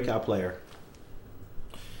going, breakout player.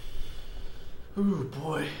 Ooh,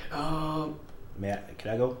 boy. Can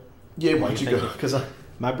I go? Yeah, why don't you go? Because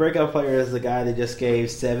my breakout player is the guy that just gave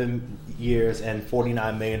 7 years and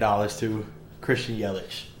 $49 million to Christian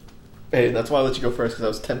Yelich. Hey, that's why I let you go first, because I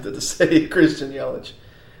was tempted to say Christian Yelich.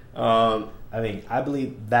 I mean, I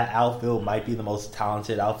believe that outfield might be the most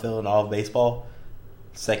talented outfield in all of baseball.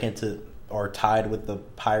 Second to, or tied with the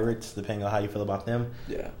Pirates, depending on how you feel about them.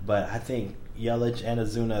 Yeah. But I think Yelich and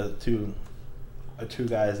Ozuna are two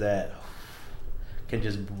guys that can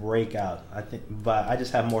just break out. But I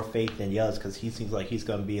just have more faith in Yelich because he seems like he's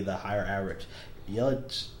going to be the higher average.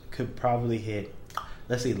 Yelich could probably hit,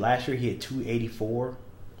 let's see, last year he hit 284.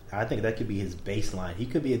 I think that could be his baseline. He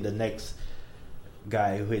could be the next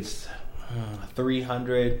guy who hits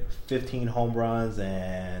 300, 15 home runs,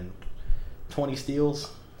 and 20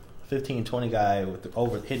 steals. 15, 20 guy with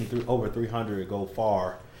hitting over 300 go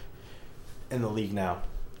far in the league now.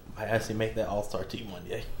 I actually make that All-Star team one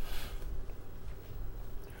day.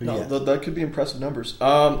 No, that could be impressive numbers.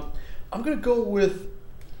 I'm going to go with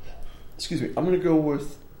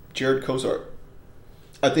Jared Kozart.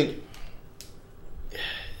 I think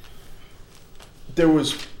there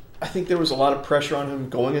was a lot of pressure on him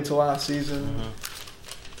going into last season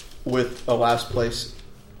with a last place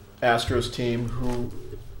Astros team who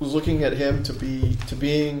was looking at him to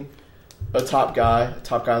being a top guy in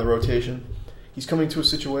the rotation. He's coming to a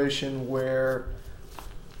situation where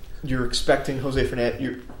you're expecting Jose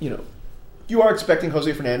Fernandez. You are expecting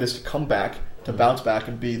Jose Fernandez to come back, to bounce back,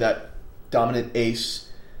 and be that dominant ace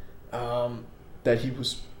that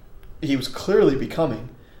he was clearly becoming.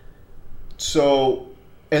 So,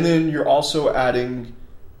 and then you're also adding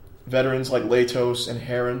veterans like Latos and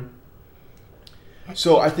Herron.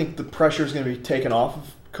 So I think the pressure is going to be taken off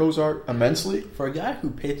of Kozart immensely. For a guy who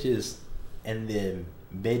pitches in the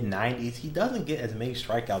mid-90s, he doesn't get as many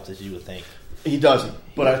strikeouts as you would think. He doesn't,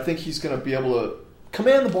 but I think he's going to be able to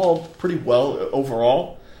command the ball pretty well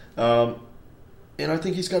overall. And I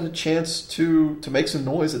think he's got a chance to make some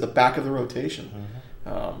noise at the back of the rotation,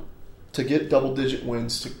 to get double-digit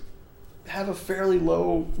wins, to have a fairly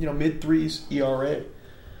low, mid-threes ERA.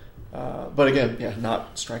 But again,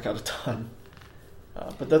 not strike out a ton.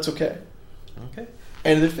 But that's okay. Okay.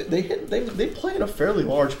 And they play in a fairly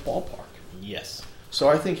large ballpark. Yes. So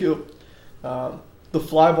I think the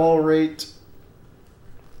fly ball rate,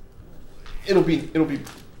 it'll be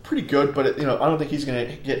pretty good, but I don't think he's going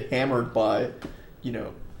to get hammered by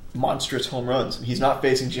monstrous home runs. He's not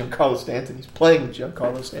facing Giancarlo Stanton; he's playing with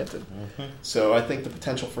Giancarlo Stanton. Mm-hmm. So I think the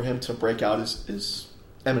potential for him to break out is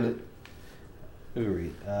eminent.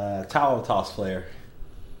 Agreed. Towel toss player.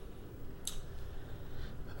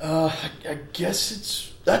 I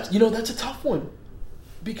guess that's a tough one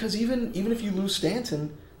because even if you lose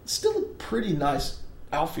Stanton, it's still a pretty nice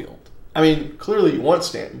outfield. I mean, clearly you want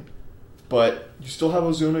Stanton, but you still have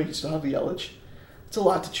Ozuna, you still have Yelich. It's a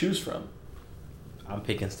lot to choose from. I'm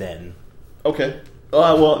picking Stanton. Okay.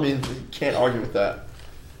 Well, I mean, you can't argue with that.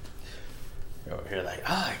 You're like,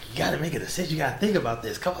 you got to make a decision. You got to think about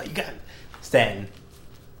this. Come on, you got Stanton,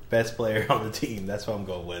 best player on the team. That's what I'm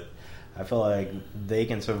going with. I feel like they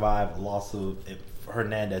can survive a loss of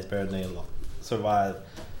Hernandez better than they survive.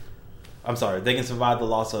 I'm sorry, they can survive the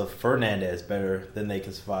loss of Fernandez better than they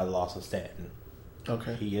can survive the loss of Stanton.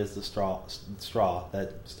 Okay. He is the straw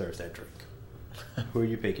that stirs that drink. Who are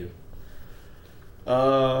you picking? I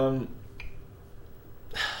don't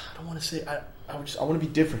want to say. I want to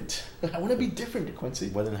be different. I want to be different, Quincy.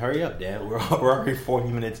 Well, then hurry up, Dan. We're already 40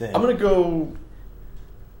 minutes in. I'm gonna go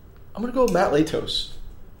Matt Latos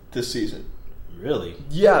this season. Really?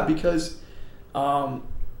 Yeah, because right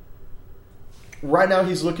now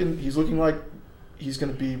he's looking like he's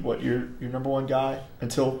going to be your number one guy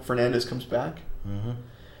until Fernandez comes back.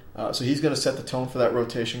 Mm-hmm. So he's going to set the tone for that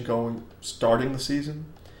rotation starting the season.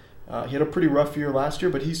 He had a pretty rough year last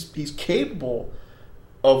year, but he's capable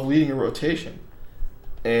of leading a rotation.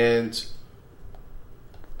 And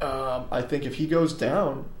I think if he goes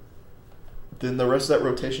down, then the rest of that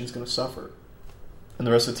rotation is going to suffer. And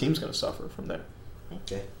the rest of the team's going to suffer from there.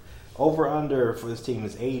 Okay. Over under for this team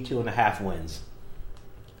is 82.5 wins.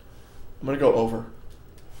 I'm going to go over. I'm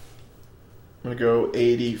going to go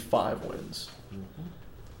 85 wins. Mm-hmm.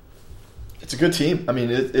 It's a good team. I mean,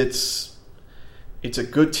 it's a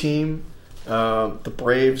good team. The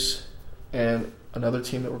Braves and another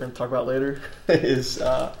team that we're going to talk about later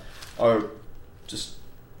are just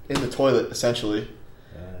in the toilet, essentially.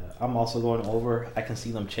 I'm also going over. I can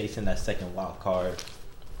see them chasing that second wild card.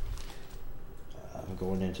 I'm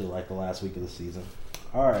going into the last week of the season.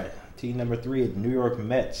 All right, team number 3, the New York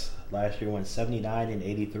Mets. Last year went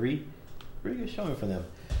 79-83. Pretty good showing for them.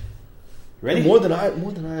 Ready? More than I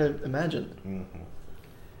imagined. Mm-hmm.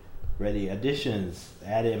 Ready? Additions.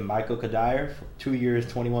 Added Michael Kadire for 2 years,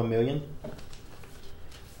 $21 million.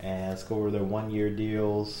 And let's go over their 1-year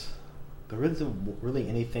deals. There isn't really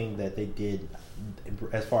anything that they did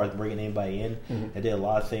as far as bringing anybody in. Mm-hmm. They did a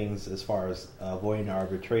lot of things as far as avoiding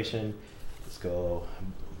arbitration. Let's go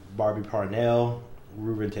Barbie Parnell,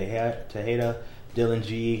 Ruben Tejeda, Dylan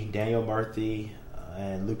G, Daniel Murphy,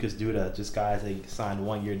 and Lucas Duda. Just guys they signed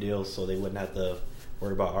 1-year deals so they wouldn't have to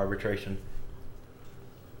worry about arbitration.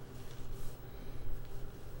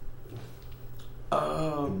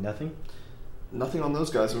 Nothing on those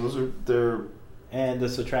guys. Those are their. And the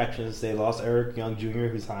subtractions, they lost Eric Young Jr.,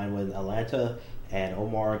 who signed with Atlanta, and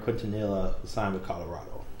Omar Quintanilla, who signed with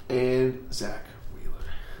Colorado. And Zach Wheeler.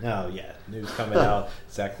 Oh, yeah. News coming out.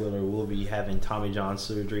 Zach Wheeler will be having Tommy John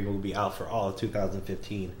surgery, will be out for all of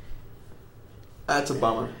 2015. That's a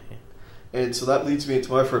bummer. And so that leads me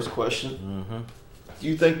into my first question. Mm-hmm. Do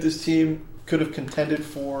you think this team could have contended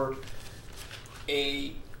for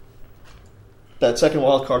that second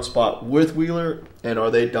wild card spot with Wheeler, and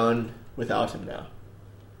are they done without him now?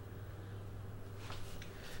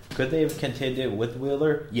 Could they have contended with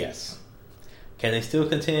Wheeler? Yes. Can they still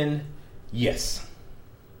contend? Yes.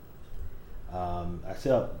 I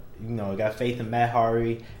still, got faith in Matt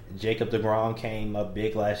Harvey. Jacob deGrom came up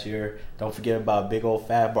big last year. Don't forget about big old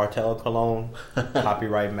fat Bartolo Colon.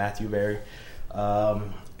 Copyright Matthew Berry.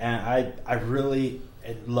 And I really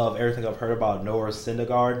love everything I've heard about Noah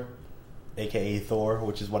Syndergaard, a.k.a. Thor,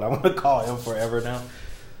 which is what I want to call him forever now.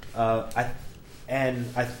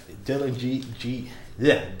 Dylan G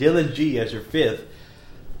as your 5th.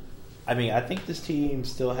 I mean, I think this team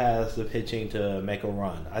still has the pitching to make a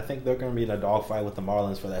run. I think they're going to be in a dogfight with the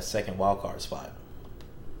Marlins for that second wild card spot.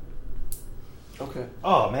 Okay.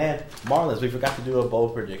 Oh man, Marlins! We forgot to do a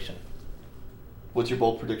bold prediction. What's your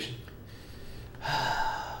bold prediction?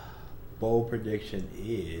 Bold prediction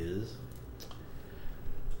is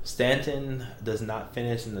Stanton does not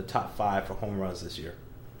finish in the top 5 for home runs this year.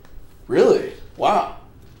 Really? Wow.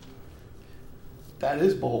 That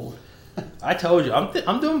is bold. I told you,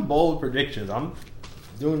 I'm doing bold predictions. I'm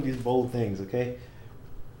doing these bold things, okay?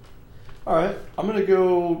 All right. I'm going to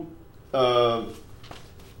go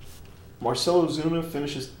Marcell Ozuna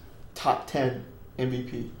finishes top 10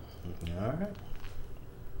 MVP. All right.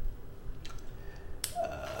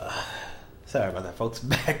 Sorry about that, folks.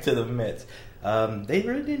 Back to the Mets. They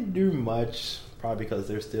really didn't do much, probably because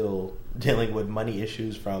they're still dealing with money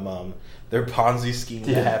issues from their Ponzi scheme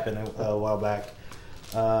that happened a while back.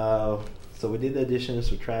 So we did the additions,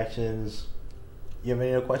 subtractions. You have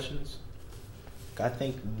any other questions? I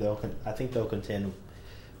think they'll contend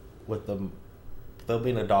with them. They'll be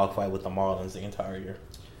in a dogfight with the Marlins the entire year.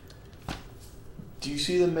 Do you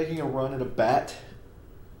see them making a run at a bat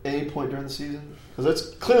at any point during the season? Because that's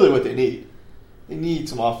clearly what they need. They need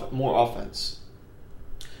some more offense.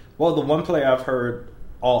 Well, the one player I've heard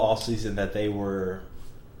all offseason that they were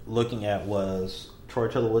looking at was Troy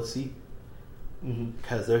Tulowitzki,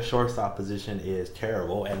 because their shortstop position is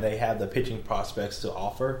terrible, and they have the pitching prospects to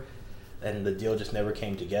offer, and the deal just never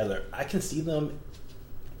came together. I can see them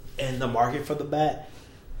in the market for the bat,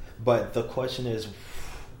 but the question is,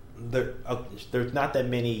 there's not that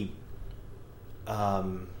many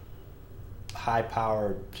high-powered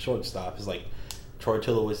shortstops. It's like Troy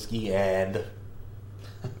Tulowitzki and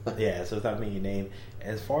yeah, so it's not many name.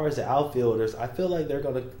 As far as the outfielders, I feel like they're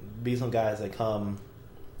going to be some guys that come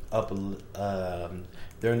up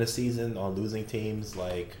during the season on losing teams,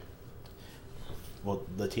 like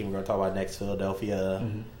the team we're going to talk about next, Philadelphia.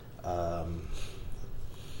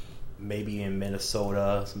 Maybe in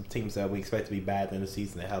Minnesota, some teams that we expect to be bad in the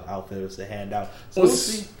season that have outfielders to hand out. So we'll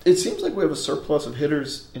see. It seems like we have a surplus of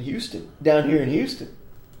hitters in Houston, down here in Houston.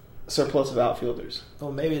 A surplus of outfielders.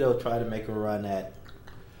 Well, maybe they'll try to make a run at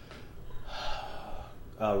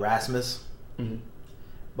Rasmus. But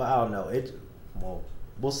I don't know.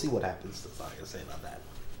 We'll see what happens. That's all I can say about that.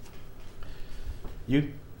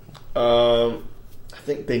 You? I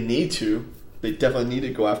think they need to. They definitely need to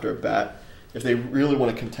go after a bat if they really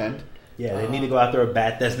want to contend. Yeah, they need to go after a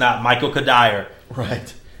bat that's not Michael Kadire.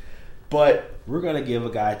 Right. But we're gonna give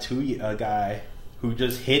a guy who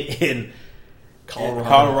just hit in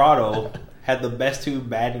Colorado, had the best 2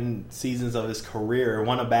 batting seasons of his career,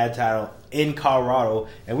 won a bat title in Colorado,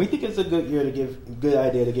 and we think it's a good idea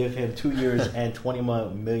to give him 2 years and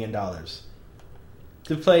 $21 million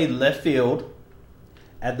to play left field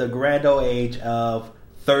at the grand old age of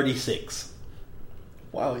 36.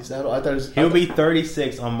 Wow, he's that old. He'll be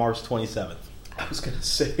 36 on March 27th. I was going to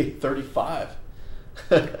say 35.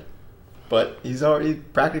 But he's already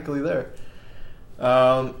practically there.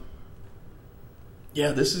 Yeah,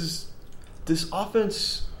 this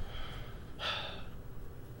offense.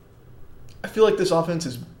 I feel like this offense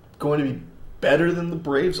is going to be better than the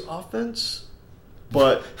Braves' offense.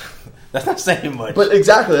 But that's not saying much. But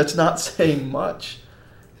exactly, that's not saying much.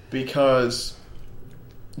 Because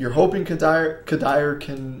you're hoping Kadire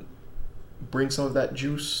can bring some of that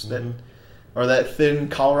juice or that thin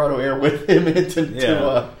Colorado air with him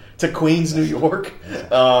to Queens, New York.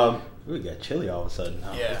 We got chilly all of a sudden.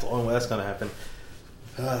 Yeah. That's the only way that's going to happen.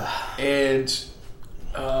 And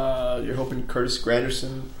you're hoping Curtis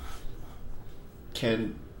Granderson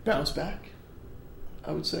can bounce back,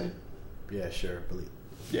 I would say. Yeah, sure.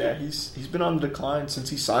 Yeah, he's been on the decline since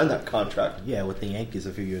he signed that contract. Yeah, with the Yankees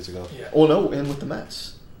a few years ago. Yeah. Well, no, and with the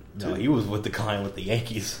Mets. No, he was with decline with the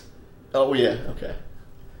Yankees. Oh, yeah, okay.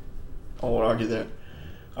 I won't argue there.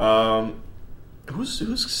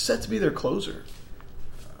 Who's set to be their closer?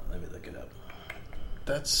 Let me look it up.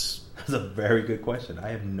 That's a very good question. I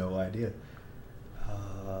have no idea.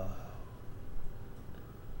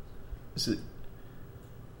 Is it?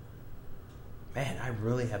 Man, I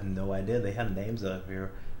really have no idea. They have names up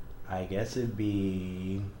here. I guess it'd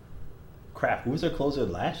be... Crap, who was their closer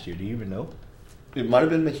last year? Do you even know? It might have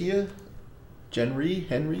been Mejia. Henry?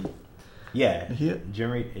 Yeah. Mejia?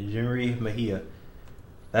 Jenry Mejia.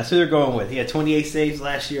 That's who they're going with. He had 28 saves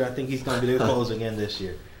last year. I think he's going to be their closer again this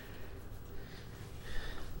year.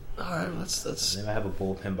 All right, let's... They might have a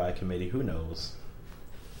bullpen by committee. Who knows?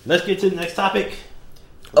 Let's get to the next topic.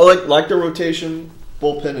 I like the rotation.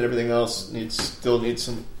 Bullpen and everything else still needs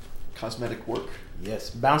some cosmetic work. Yes,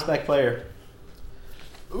 bounce back player.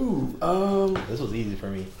 Ooh, this was easy for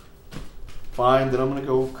me. Fine, then I'm gonna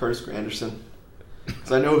go Curtis Granderson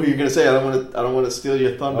because I know who you're gonna say. I don't want to steal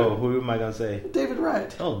your thunder. Oh, who am I gonna say? David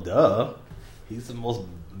Wright. Oh, duh. He's the most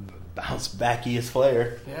bounce backiest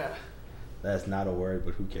player. Yeah, that's not a word,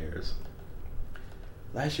 but who cares?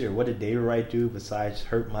 Last year, what did David Wright do besides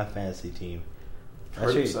hurt my fantasy team?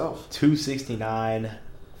 Hurt himself. 269,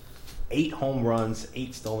 8 home runs,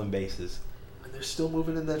 8 stolen bases. And they're still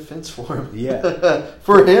moving in that fence for him. Yeah.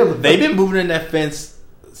 For him. They've been moving in that fence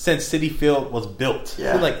since Citi Field was built.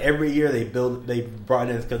 Yeah. I feel like every year they brought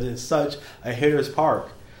in because it's such a hitter's park.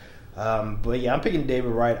 But yeah, I'm picking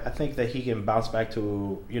David Wright. I think that he can bounce back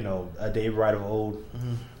to, a David Wright of old.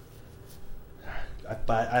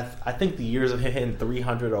 I think the years of him hitting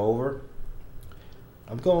 300 or over,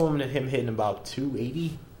 I'm going to him hitting about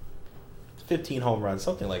 280, 15 home runs,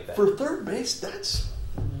 something like that. For third base, that's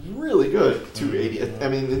really good. 280. I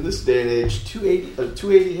mean, in this day and age,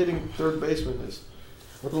 280 hitting third baseman is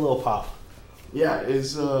With a little pop.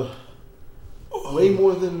 is way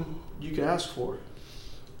more than you can ask for.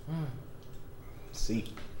 See.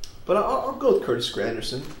 But I'll go with Curtis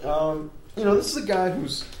Granderson. This is a guy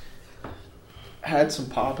who's had some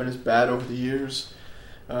pop in his bat over the years.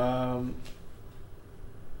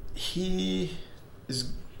 He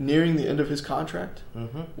is nearing the end of his contract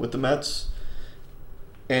with the Mets.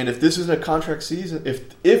 And if this isn't a contract season,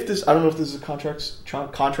 if this, I don't know if this is a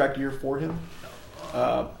contract year for him.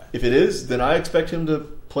 If it is, then I expect him to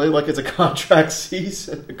play like it's a contract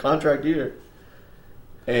season, a contract year,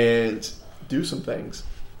 and do some things.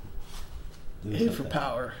 Hit for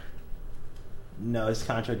power. No, his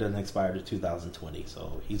contract doesn't expire to 2020,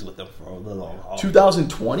 so he's with them for a little long haul.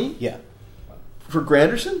 2020? Yeah. For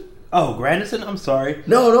Granderson? Oh, Granderson? I'm sorry.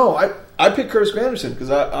 No. I picked Curtis Granderson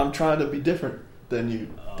because I'm trying to be different than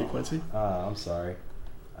you, DeQuincy. I'm sorry.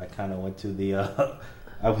 I kind of went to the...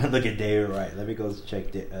 I went to look at David Wright. Let me go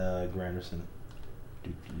check Granderson.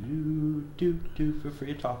 Feel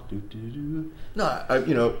free to talk. No, I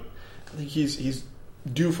think he's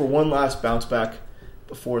due for one last bounce back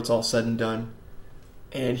before it's all said and done.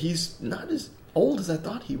 And he's not as old as I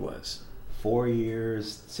thought he was. 4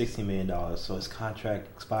 years, $60 million. So his contract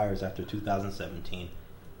expires after 2017.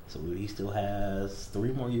 So he still has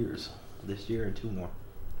 3 more years this year and 2 more.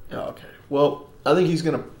 Oh, okay. Well, I think he's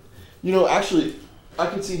going to... actually, I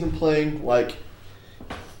can see him playing like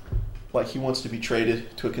he wants to be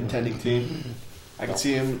traded to a contending team. I can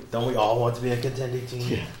see him... Don't we all want to be a contending team?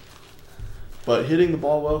 Yeah. But hitting the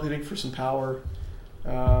ball well, hitting for some power...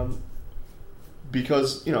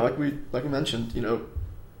 because like we mentioned,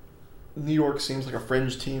 New York seems like a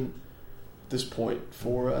fringe team at this point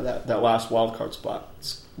for that last wild card spot.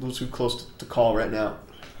 It's a little too close to call right now.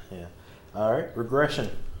 Yeah. All right, regression.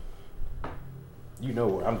 You know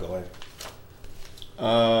where I'm going.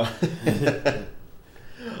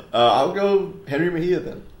 I'll go Henry Mejia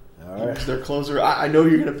then. All right, he's their closer. I know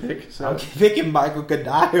you're gonna pick. So. I'm picking Michael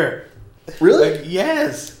Kadire. Really?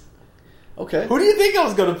 Yes. Okay. Who do you think I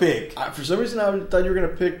was going to pick? For some reason, I thought you were going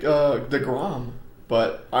to pick DeGrom,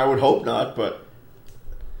 but I would hope not. But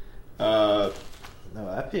no,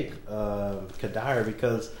 I picked Kadire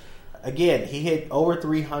because, again, he hit over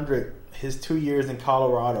 300 his 2 years in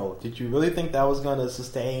Colorado. Did you really think that was going to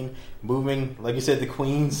sustain moving, like you said, the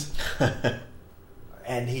Queens?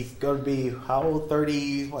 And he's going to be how old?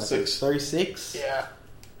 36? Yeah.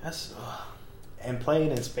 That's. And playing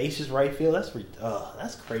in spacious right field, that's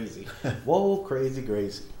crazy. Whoa, crazy.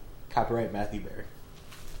 Copyright Matthew Berry.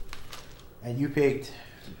 And you picked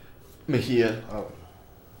Mejia.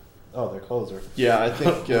 Oh, their closer. Yeah, I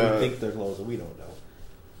think. We think they're closer. We don't know.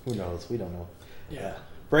 Who knows? We don't know. Yeah.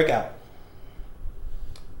 Breakout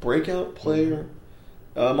player.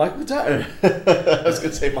 Michael Kadire. I was going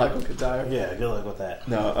to say Michael Kadire. Yeah, good luck with that.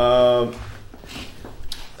 No,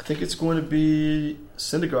 I think it's going to be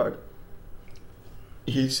Syndergaard.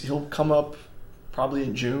 He'll come up probably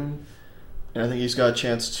in June, and I think he's got a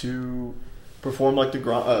chance to perform like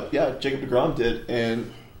Jacob DeGrom did,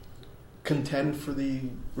 and contend for the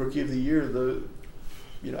Rookie of the Year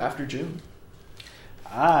after June.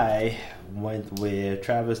 I went with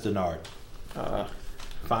Travis Denard.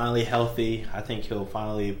 Finally healthy. I think he'll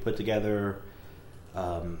finally put together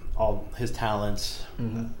all his talents.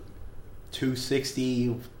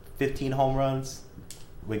 260, 15 home runs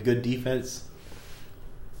with good defense.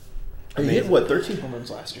 He hit 13 home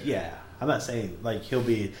runs last year? Yeah. I'm not saying like he'll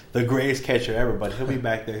be the greatest catcher ever, but he'll be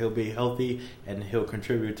back there. He'll be healthy, and he'll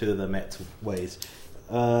contribute to the Mets' ways.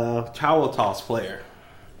 Towel toss player.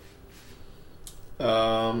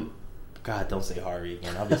 God, don't say Harvey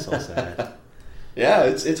again. I'll be so sad. Yeah,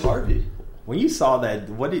 it's Harvey. When you saw that,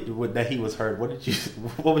 that he was hurt, what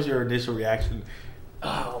was your initial reaction?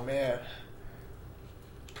 Oh man.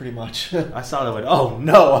 Pretty much. I saw that. Oh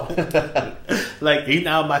no! Like he's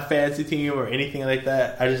not my fantasy team or anything like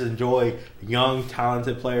that. I just enjoy young,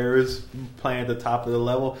 talented players playing at the top of the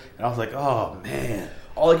level, and I was like, oh man!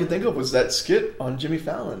 All I could think of was that skit on Jimmy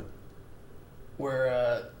Fallon,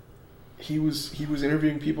 where he was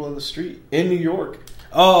interviewing people in the street in New York.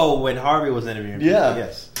 Oh, when Harvey was interviewing people. Yeah.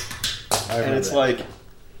 Yes. And it's like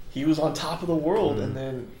he was on top of the world and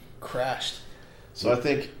then crashed. So I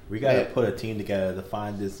think we got to put a team together to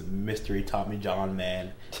find this mystery Tommy John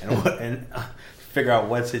man and figure out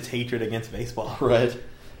what's his hatred against baseball. Right.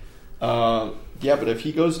 Yeah, but if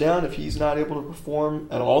he goes down, if he's not able to perform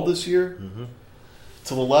at all this year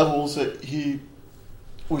to the levels that he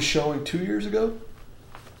was showing 2 years ago,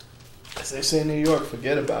 As they say in New York,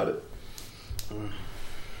 forget about it.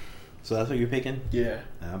 So that's what you're picking? Yeah.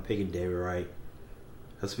 I'm picking David Wright.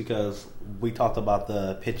 That's because we talked about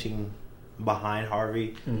the pitching behind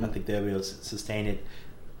Harvey. Mm-hmm. I think they'll be able to sustain it.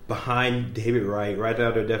 Behind David Wright, right out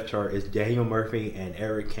of their depth chart, is Daniel Murphy and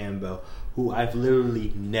Eric Campbell, who I've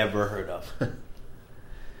literally never heard of.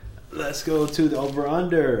 Let's go to the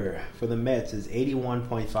over-under for the Mets is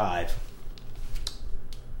 81.5.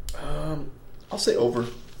 I'll say over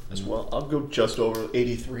as well. I'll go just over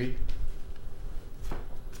 83.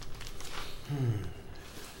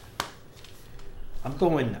 I'm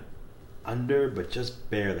going under, but just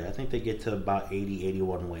barely. I think they get to about 80,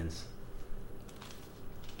 81 wins.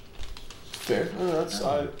 Fair.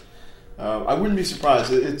 I wouldn't be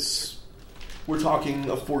surprised. We're talking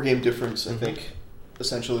a 4-game difference, I think,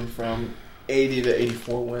 essentially from 80 to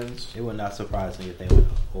 84 wins. It would not surprise me if they went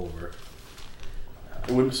over.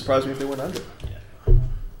 It wouldn't surprise me if they went under. Yeah.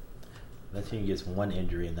 That team gets one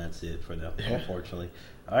injury and that's it for them, unfortunately.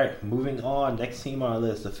 All right, moving on. Next team on our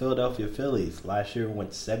list, the Philadelphia Phillies. Last year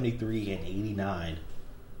went 73 and 89.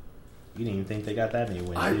 You didn't even think they got that many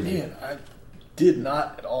wins, did you? I did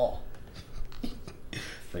not at all.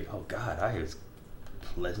 Like, oh God, I was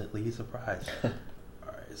pleasantly surprised. All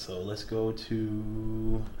right, so let's go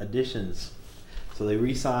to additions. So they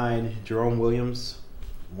re-signed Jerome Williams,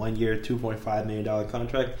 1 year, $2.5 million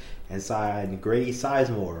contract, and signed Grady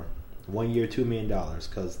Sizemore, 1 year, $2 million,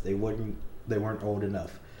 because they weren't old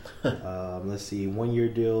enough. Let's see, 1 year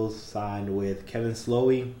deals signed with Kevin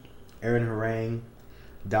Slowey, Aaron Harang,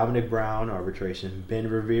 Dominic Brown, arbitration, Ben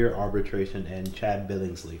Revere, arbitration, and Chad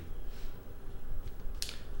Billingsley.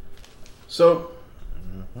 So,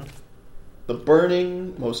 the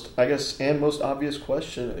burning, most obvious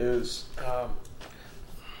question is,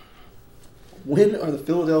 when are the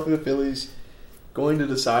Philadelphia Phillies going to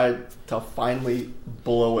decide to finally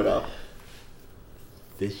blow it up?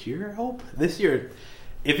 This year, I hope. This year.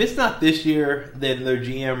 If it's not this year, then their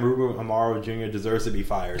GM, Ruben Amaro Jr., deserves to be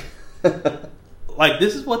fired. Like,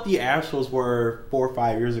 this is what the Astros were 4 or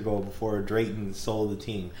 5 years ago before Drayton sold the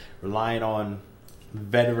team, relying on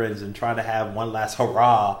veterans and trying to have one last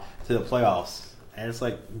hurrah to the playoffs. And it's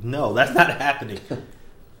like, no, that's not happening.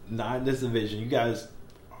 Not in this division. You guys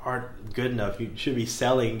aren't good enough. You should be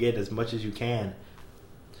selling and get as much as you can.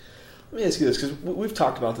 Let me ask you this, because we've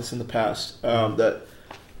talked about this in the past, that,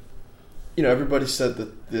 you know, everybody said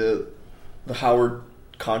that the Howard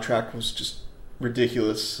contract was just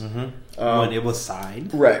ridiculous. When it was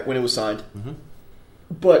signed. Right, when it was signed.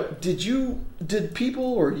 But did people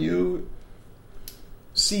or you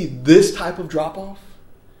see this type of drop-off?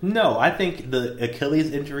 No, I think the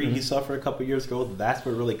Achilles injury he suffered a couple years ago, that's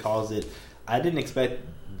what really caused it. I didn't expect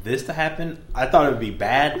this to happen. I thought it would be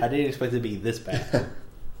bad. I didn't expect it to be this bad.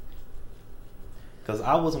 Because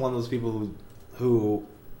I was one of those people who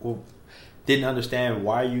didn't understand,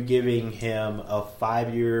 why are you giving him a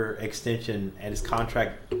 5-year extension and his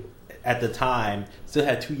contract at the time still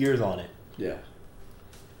had 2 years on it. Yeah.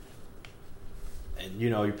 And, you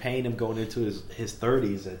know, you're paying him going into his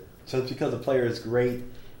 30s. And just because a player is great,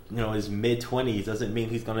 you know, his mid-20s doesn't mean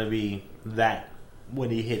he's going to be that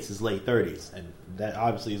when he hits his late 30s. And that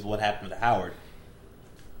obviously is what happened to Howard.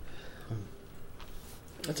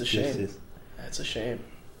 That's a shame. That's a shame.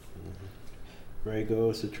 Here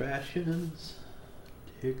goes subtractions.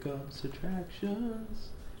 Here comes subtractions.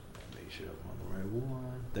 Make sure I'm on the right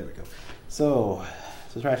one. There we go. So,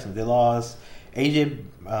 subtractions. They lost AJ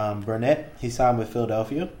Burnett. He signed with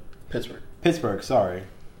Philadelphia. Pittsburgh, sorry.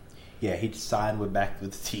 Yeah, he signed back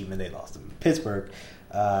with the team and they lost him. Pittsburgh.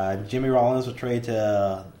 Jimmy Rollins was traded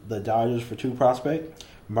to the Dodgers for 2 prospects.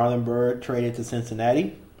 Marlon Byrd traded to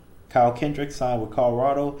Cincinnati. Kyle Kendrick signed with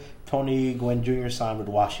Colorado. Tony Gwynn Jr. signed with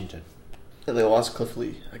Washington. And they lost Cliff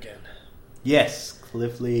Lee again. Yes,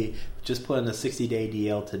 Cliff Lee just put in a 60-day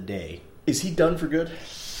DL today. Is he done for good?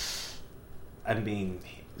 I mean,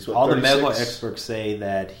 What, all 36? the medical experts say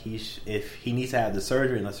that if he needs to have the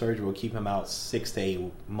surgery, and the surgery will keep him out 6 to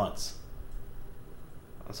 8 months.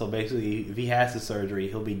 So basically, if he has the surgery,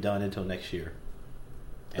 he'll be done until next year.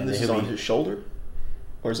 And this is on his shoulder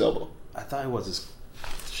or his elbow? I thought it was his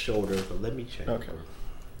shoulder, but let me check. Okay.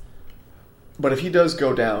 But if he does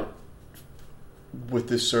go down with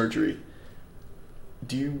this surgery,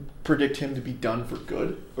 do you predict him to be done for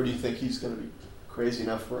good? Or do you think he's going to be crazy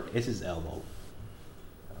enough for It's his elbow.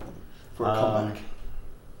 a comeback?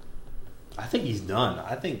 I think he's done.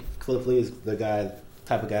 I think Cliff Lee is the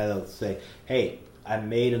type of guy that'll say, hey, I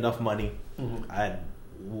made enough money. I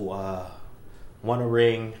won a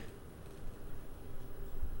ring.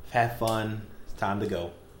 Have fun. It's time to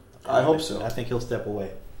go. I hope so. I think he'll step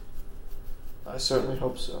away. I certainly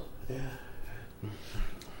hope so. I Yeah.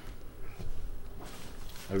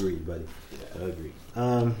 Agreed, buddy. Yeah. Agreed.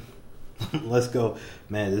 Let's go,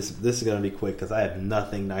 man. This is gonna be quick because I have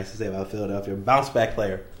nothing nice to say about Philadelphia. Bounce back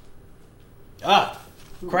player.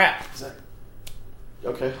 Crap.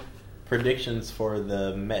 Okay. Predictions for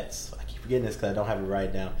the Mets. I keep forgetting this because I don't have it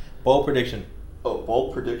right down. Bold prediction. Oh,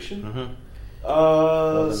 bold prediction. Mm-hmm.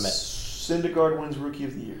 The Mets. Syndergaard wins Rookie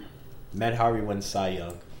of the Year. Matt Harvey wins Cy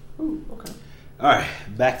Young. Ooh, okay. All right,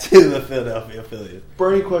 back to the Philadelphia Phillies.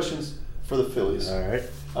 Burning questions for the Phillies. All right.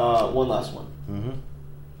 One last one. Mm-hmm.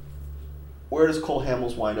 Where does Cole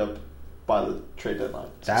Hamels wind up by the trade deadline?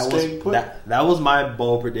 That was my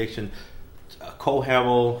bold prediction. Cole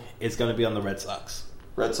Hamels is going to be on the Red Sox.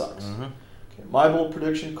 Red Sox. Mm-hmm. Okay, my bold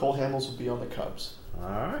prediction: Cole Hamels will be on the Cubs. All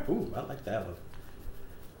right. Ooh, I like that one.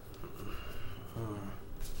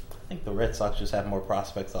 I think the Red Sox just have more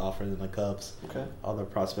prospects to offer than the Cubs. Okay. All their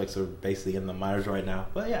prospects are basically in the minors right now.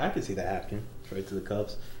 But yeah, I can see that happening. Trade to the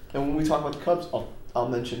Cubs. And when we talk about the Cubs, I'll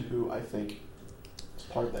mention who I think is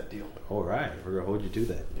part of that deal. All right, we're gonna hold you to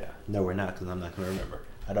that. Yeah. No, we're not, because I'm not gonna remember.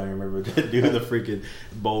 I don't remember to do the freaking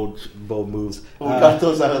bold moves. Well, we got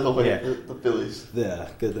those out of the way. Yeah. The Phillies. Yeah,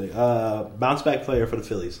 good thing. Bounce back player for the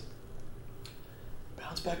Phillies.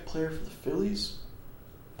 Bounce back player for the Phillies?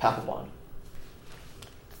 Papelbon.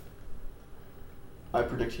 I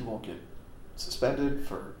predict he won't get suspended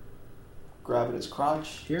for grabbing his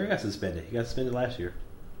crotch. He already got suspended. He got suspended last year.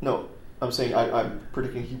 No, I'm saying I'm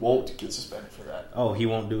predicting he won't get suspended for that. Oh, he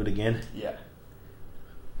won't do it again? Yeah.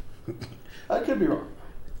 I could be wrong.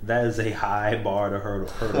 That is a high bar to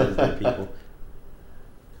hurdle these people.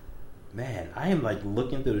 Man, I am like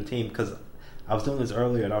looking through the team because I was doing this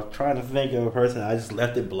earlier and I was trying to think of a person. I just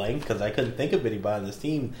left it blank because I couldn't think of anybody on this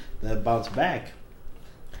team that bounced back.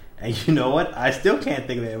 And you know what? I still can't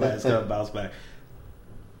think of anybody that's going to bounce back.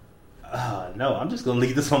 No, I'm just going to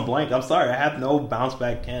leave this one blank. I'm sorry. I have no bounce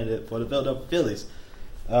back candidate for the Philadelphia Phillies.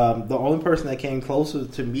 The only person that came closer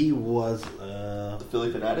to me was... the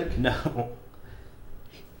Philly Fanatic? No.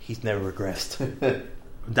 He's never regressed.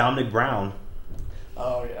 Dominic Brown.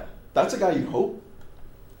 Oh, yeah. That's a guy you hope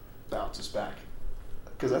bounces back.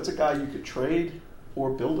 Because that's a guy you could trade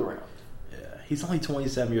or build around. He's only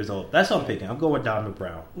 27 years old. That's what I'm picking. I'm going with Dominic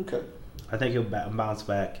Brown. Okay. I think he'll bounce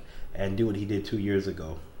back and do what he did 2 years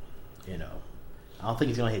ago. You know, I don't think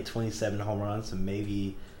he's going to hit 27 home runs, and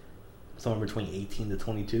maybe somewhere between 18 to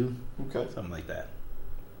 22. Okay. Something like that.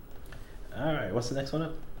 All right, what's the next one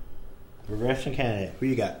up? Regression candidate. Who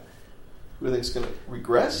you got? Who do you think is going to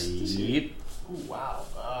regress? Yep. Ooh,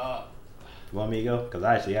 wow. You want me to go? Because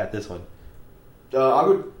I actually had this one. I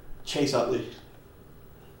would Chase Utley.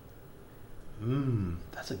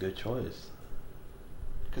 That's a good choice.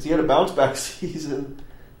 Because he had a bounce back season,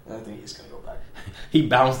 and I think he's going to go back. He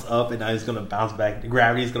bounced up, and now he's going to bounce back.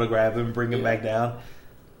 Gravity's going to grab him, bring him back down.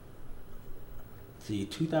 See,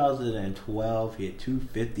 2012, he had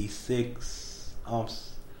 256.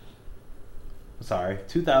 Sorry,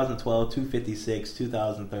 2012, 256.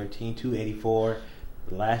 2013, 284.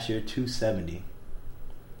 Last year, 270.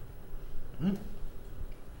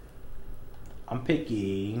 I'm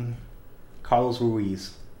picking Carlos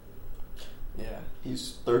Ruiz. Yeah,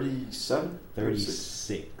 he's 37?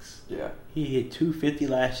 36. Yeah. He hit 250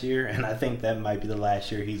 last year, and I think that might be the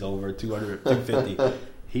last year he's over 250.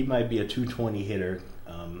 He might be a 220 hitter,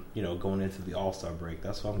 going into the All-Star break.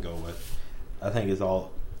 That's what I'm going with. I think it's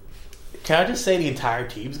all... Can I just say the entire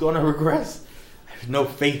team's going to regress? I have no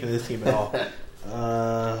faith in this team at all.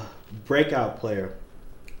 Breakout player.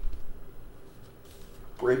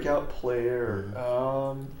 Breakout player.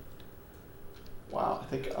 Wow, I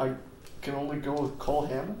think I can only go with Cole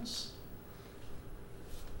Hamels.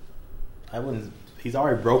 I wouldn't. He's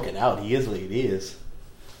already broken out. He is what he is.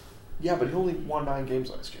 Yeah, but he only won 9 games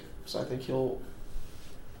last year, so I think he can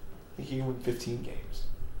win 15 games.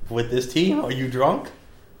 With this team? Are you drunk?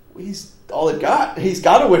 He's all it got. He's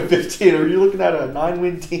got to win 15, or you're looking at a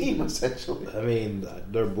 9-win team essentially. I mean,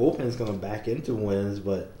 their bullpen's going to back into wins,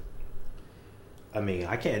 but I mean,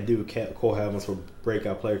 I can't do Cole Hamels for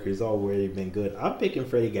breakout player because he's already been good. I'm picking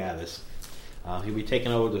Freddie Gavis. He'll be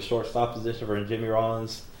taking over the shortstop position for Jimmy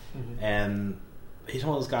Rollins, and he's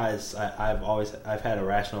one of those guys I've had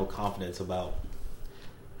irrational confidence about.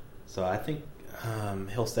 So I think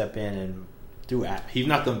he'll step in and do. He's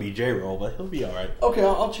not going to be J-Roll, but he'll be all right. Okay,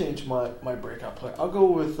 I'll change my breakout player. I'll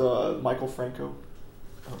go with Michael Franco.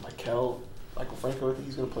 Michael Franco. I think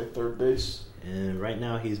he's going to play third base. And right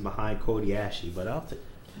now he's behind Cody Ashley, but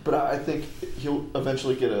But I think he'll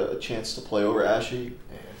eventually get a chance to play over Ashley,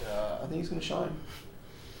 and I think he's going to shine.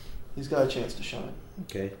 He's got a chance to shine.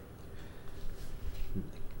 Okay.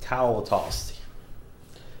 Towel tossed.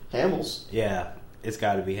 Hamels. Yeah, it's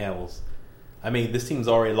got to be Hamels. I mean, this team's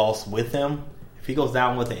already lost with him. If he goes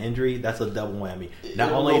down with an injury, that's a double whammy.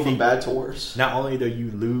 It'll go from bad to worse. Not only do you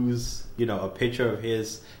lose, a picture of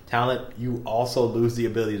his talent, you also lose the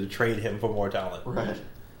ability to trade him for more talent. Right.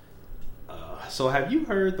 So have you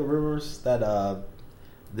heard the rumors that the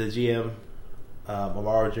GM,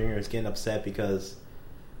 Amaro Jr. is getting upset because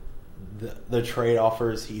the trade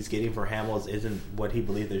offers he's getting for Hamels isn't what he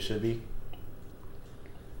believed they should be?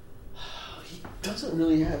 He doesn't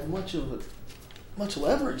really have much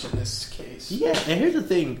leverage in this case. Yeah, and here's the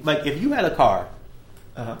thing: like, if you had a car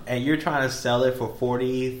and you're trying to sell it for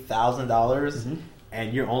 $40,000,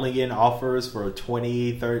 and you're only getting offers for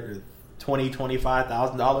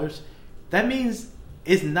 $25,000, that means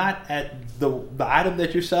it's not at the item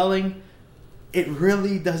that you're selling. It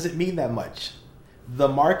really doesn't mean that much. The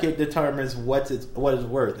market determines what it's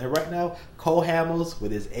worth, and right now, Cole Hamels,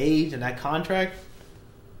 with his age and that contract,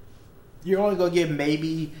 you're only gonna get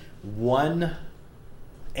maybe one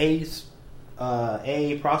A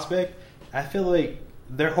prospect. I feel like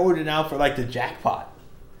they're holding out for like the jackpot,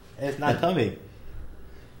 and it's not coming.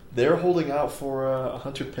 They're holding out for a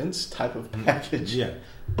Hunter Pence type of package. Yeah,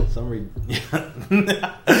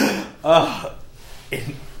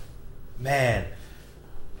 man,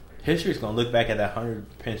 history's gonna look back at that Hunter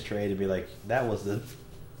Pence trade and be like, that was the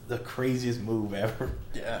craziest move ever.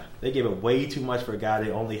 Yeah, they gave it way too much for a guy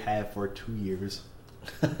they only had for 2 years.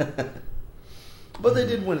 But they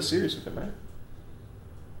did win a series with him, man.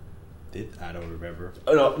 I don't remember.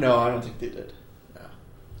 Oh, no, I don't think they did. No.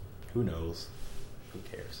 Who knows? Who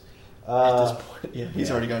cares? At this point, yeah, he's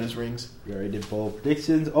already got his rings. We already did both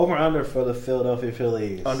predictions. Over under for the Philadelphia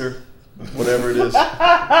Phillies. Under. Whatever it is.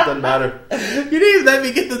 Doesn't matter. You didn't even let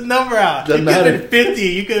me get the number out. Doesn't matter. 50.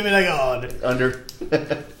 You could have been like, oh. Under.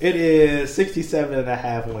 It is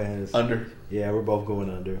 67.5 wins. Under. Yeah, we're both going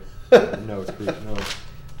under. No.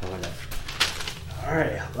 All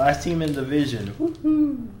right, last team in division.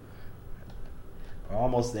 Woo-hoo. We're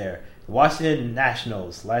almost there. The Washington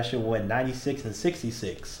Nationals last year went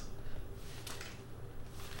 96-66.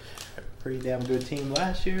 Pretty damn good team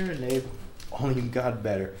last year, and they've only got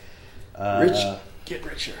better. Rich get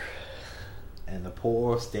richer, and the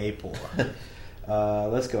poor stay poor.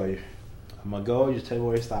 Let's go. I'm gonna go. Just tell you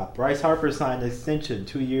where to stop. Bryce Harper signed an extension,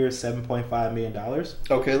 2 years, $7.5 million.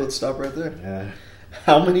 Okay, let's stop right there.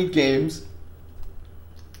 How many games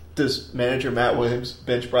does manager Matt Williams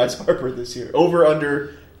bench Bryce Harper this year? Over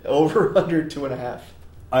under 2.5.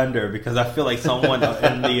 Under, because I feel like someone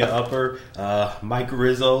in the upper, Mike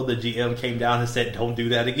Rizzo, the GM, came down and said, "Don't do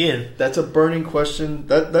that again." That's a burning question.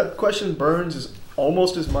 That question burns as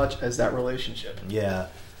almost as much as that relationship. Yeah,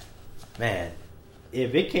 man.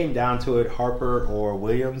 If it came down to it, Harper or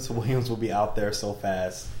Williams will be out there so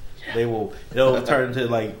fast. They will. It'll turn into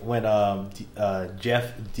like when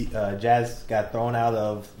Jazz got thrown out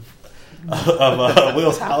of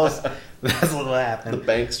Will's house. That's what will happen. The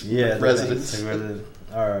bank's residence.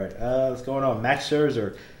 All right, what's going on? Max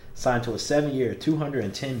Scherzer signed to a 7-year,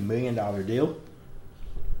 $210 million deal,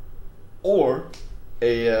 or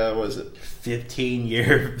a what is it?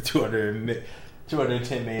 15-year,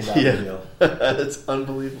 $210 million deal. That's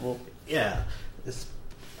unbelievable. Yeah,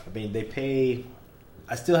 they pay.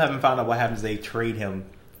 I still haven't found out what happens. They trade him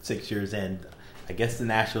 6 years in. I guess the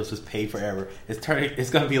Nationals just pay forever. It's going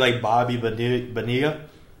to be like Bobby Bonilla,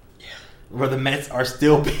 where the Mets are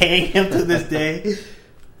still paying him to this day.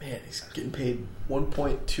 Man, he's getting paid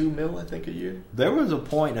 $1.2 million, I think, a year. There was a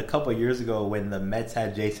point a couple of years ago when the Mets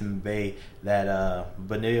had Jason Bay that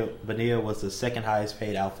Bonilla was the second highest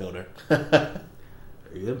paid outfielder.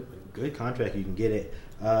 Good contract, you can get it.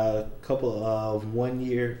 Couple of 1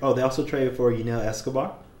 year. Oh, they also traded for Yunel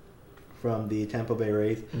Escobar from the Tampa Bay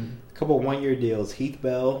Rays. Mm-hmm. A couple of 1 year deals: Heath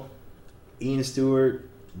Bell, Ian Stewart,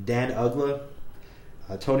 Dan Uggla,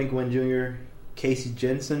 Tony Gwynn Jr., Casey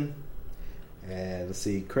Jensen, and let's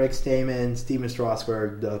see, Craig Stammen, Steven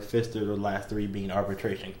Strasburg, Doug Fister. The last three being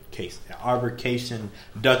arbitration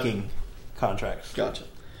ducking contracts. Gotcha.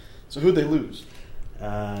 So who'd they lose?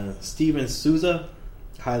 Steven Souza,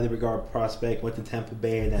 highly regarded prospect, went to Tampa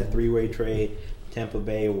Bay in that three-way trade: Tampa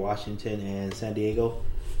Bay, Washington, and San Diego.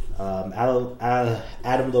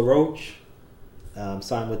 Adam LaRoche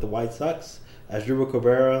signed with the White Sox. Asdrubal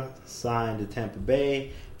Cabrera signed to Tampa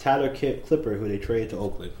Bay. Tyler Clipper, who they traded to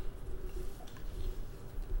Oakland.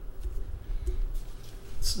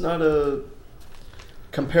 It's not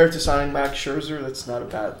compared to signing Max Scherzer, that's not a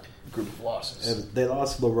bad group of losses. They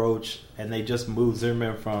lost LaRoche, and they just moved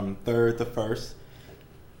Zimmerman from third to first.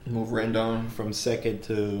 Move Rendon from second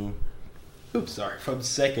to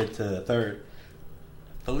third.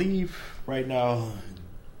 I believe right now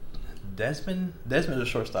Desmond is a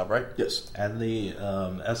shortstop, right? Yes. Adley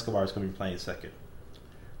Escobar is going to be playing second.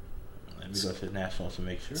 Let me go to the Nationals to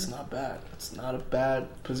make sure. It's not bad. It's not a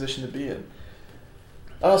bad position to be in.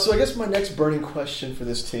 So I guess my next burning question for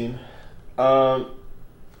this team, do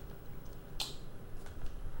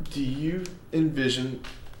you envision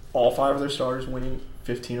all 5 of their starters winning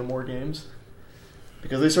 15 or more games?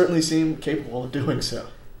 Because they certainly seem capable of doing so.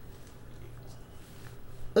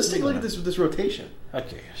 Let's take a look at this rotation.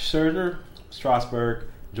 Okay, Scherzer, Strasburg,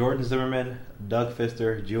 Jordan Zimmerman, Doug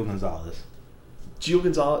Fister, Gio Gonzalez. Gio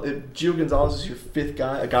Gonzalez is your 5th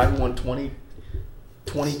guy, a guy who won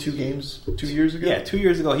 22 games 2 years ago? Yeah, 2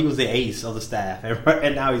 years ago he was the ace of the staff,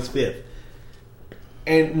 and now he's 5th.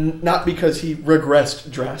 And not because he regressed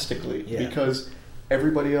drastically, Yeah. because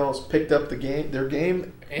everybody else picked up their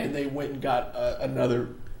game, and they went and got another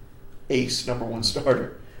ace number 1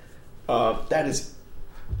 starter. That is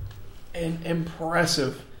an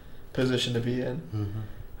impressive position to be in.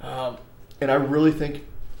 Mm-hmm. And I really think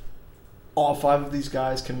all 5 of these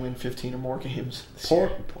guys can win 15 or more games this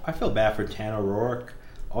year. I feel bad for Tanner Roark.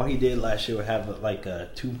 All he did last year was have like a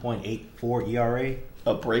 2.84 ERA.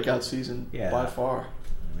 A breakout season by far.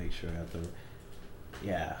 Make sure I have to.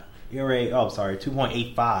 Yeah. ERA,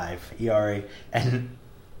 2.85 ERA. And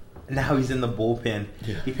now he's in the bullpen.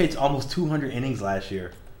 Yeah. He pitched almost 200 innings last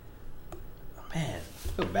year. Man, I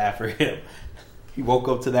feel bad for him. He woke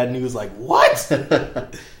up to that news like, what?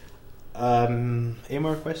 Any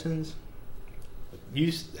more questions?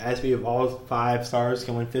 You asked me if all 5 stars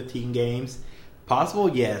can win 15 games. Possible,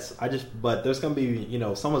 yes. But there's going to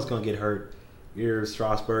be, someone's going to get hurt. Either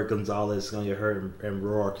Strasburg, Gonzalez is going to get hurt, and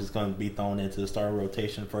Roark is going to be thrown into the starting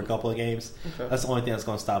rotation for a couple of games. Okay. That's the only thing that's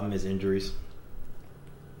going to stop him is injuries.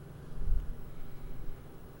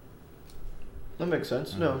 That makes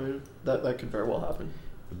sense. No, I mean, that could very well happen.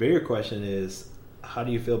 The bigger question is, how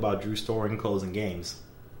do you feel about Drew Storen closing games?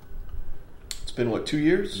 It's been, 2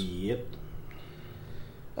 years? Yep.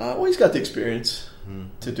 Well, he's got the experience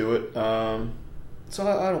to do it. So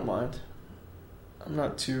I don't mind. I'm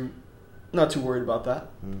not too worried about that.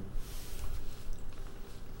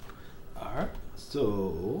 All right.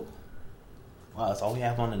 So, wow, that's all we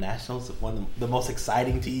have on the Nationals. One of the most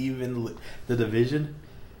exciting team in the division.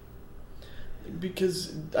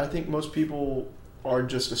 Because I think most people are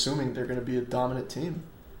just assuming they're going to be a dominant team.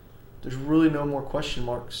 There's really no more question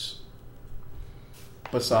marks.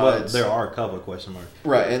 Besides, there are a couple of question marks.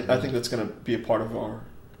 Right, and I think that's going to be a part of our.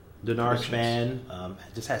 Denard Span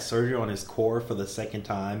just had surgery on his core for the second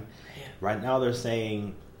time. Man. Right now they're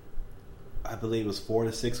saying, I believe it was 4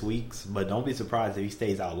 to 6 weeks, but don't be surprised if he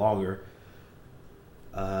stays out longer.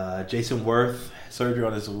 Jason Worth, surgery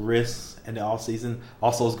on his wrist in the offseason,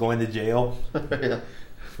 also is going to jail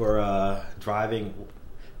for driving,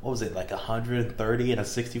 what was it, like 130 and a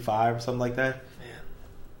 65 or something like that? Man.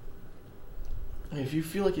 I mean, if you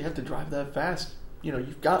feel like you have to drive that fast,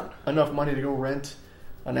 you've got enough money to go rent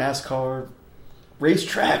a NASCAR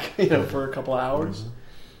racetrack, for a couple of hours.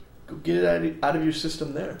 Go get it out of your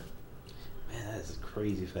system there. Man, that is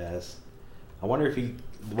crazy fast. I wonder if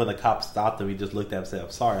when the cop stopped him, he just looked at him and said,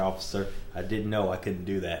 "I'm sorry, officer. I didn't know I couldn't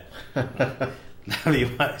do that." That'd be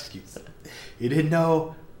my excuse. You didn't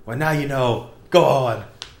know? Well, now you know. Go on.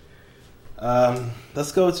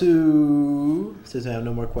 Let's go to, since I have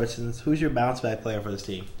no more questions, who's your bounce back player for this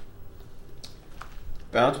team?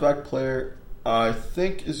 Bounce back player, I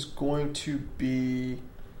think, is going to be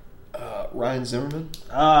Ryan Zimmerman.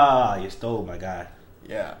 Ah, you stole my guy.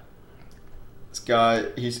 Yeah. This guy,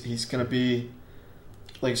 he's going to be,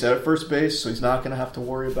 like you said, at first base, so he's not going to have to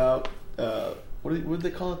worry about, what do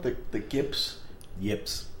they call it? The gips?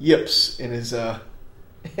 Yips in his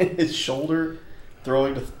in his shoulder,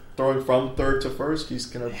 throwing from third to first. He's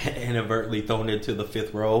going to inadvertently thrown into the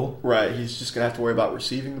 5th row. Right, he's just going to have to worry about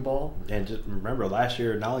receiving the ball. And just remember, last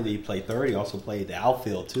year, not only did he play third, he also played the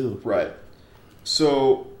outfield, too. Right.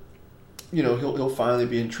 So, he'll finally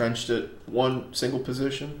be entrenched at one single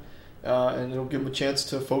position, and it'll give him a chance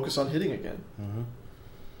to focus on hitting again.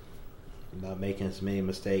 Not making as many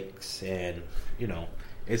mistakes, and,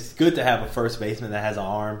 it's good to have a first baseman that has an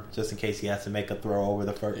arm, just in case he has to make a throw over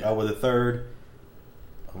the third.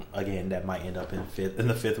 Again, that might end up in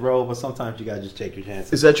the 5th row, but sometimes you gotta just take your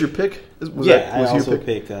chances. Is that your pick? I also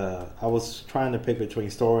pick. I was trying to pick between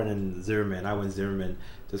Storen and Zimmerman. I went Zimmerman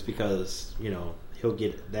just because he'll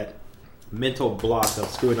get that mental block of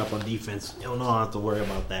screwing up on defense. He'll not have to worry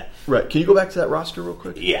about that. Right. Can you go back to that roster real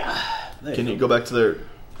quick? Yeah. Can you go back to their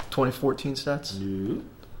 2014 stats? No.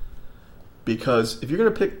 Because if you're gonna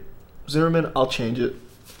pick Zimmerman, I'll change it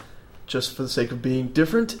just for the sake of being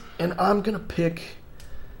different, and I'm gonna pick.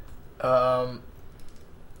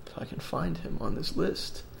 if I can find him on this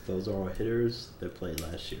list. Those are all hitters that played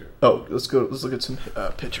last year. Oh, let's go. Let's look at some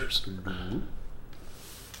pitchers. Mm-hmm.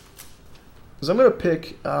 Because I'm gonna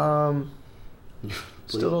pick.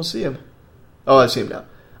 Still don't see him. Oh, I see him now.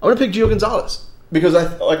 I'm gonna pick Gio Gonzalez because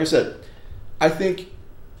like I said, I think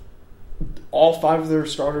all 5 of their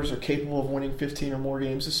starters are capable of winning 15 or more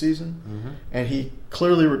games this season, and he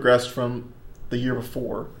clearly regressed from the year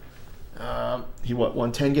before. He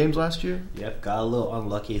won 10 games last year? Yep, got a little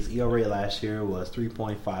unlucky. His ERA last year was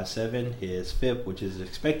 3.57. His FIP, which is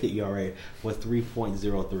expected ERA, was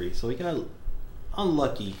 3.03. So he got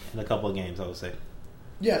unlucky in a couple of games, I would say.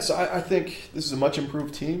 Yeah, so I think this is a much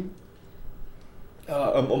improved team.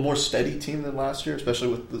 A more steady team than last year, especially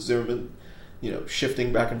with the Zimmerman,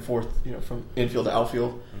 shifting back and forth, from infield to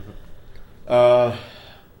outfield. So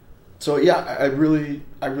yeah, I really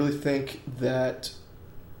think that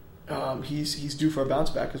he's due for a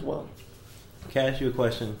bounce back as well. Can I ask you a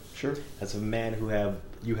question? Sure. As a man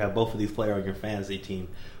you have both of these players on your fantasy team,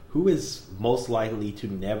 who is most likely to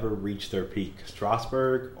never reach their peak,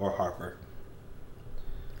 Strasburg or Harper?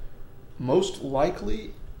 Most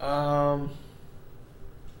likely, right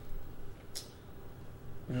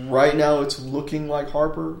now it's looking like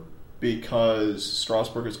Harper because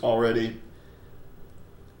Strasburg has already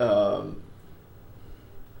been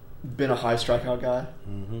a high strikeout guy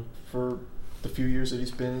for the few years that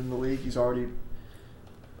he's been in the league. He's already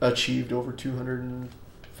achieved over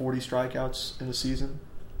 240 strikeouts in a season,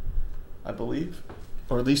 I believe,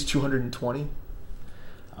 or at least 220.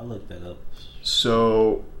 I'll look that up.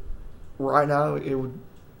 So right now it would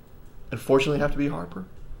unfortunately have to be Harper.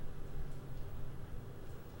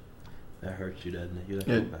 That hurts you, doesn't it?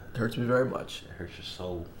 It hurts me very much. It hurts your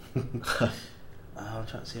soul. I'm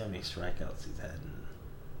trying to see how many strikeouts he's had.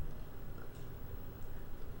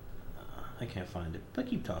 I can't find it, but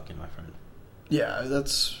keep talking, my friend. Yeah,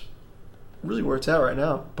 that's really where it's at right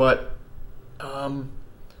now. But I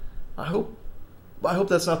hope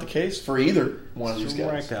that's not the case for either one of these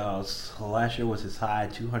guys. Strikeouts last year was his high,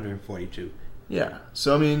 242. Yeah,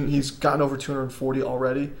 so I mean he's gotten over 240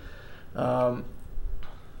 already. I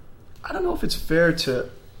don't know if it's fair to.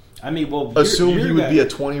 Assume he would be a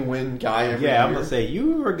 20-win guy every year. Yeah, I'm going to say,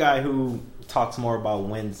 you are a guy who talks more about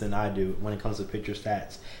wins than I do when it comes to pitcher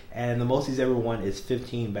stats. And the most he's ever won is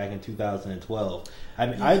 15 back in 2012.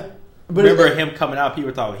 I remember him coming out, people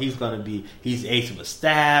were talking, he's ace of a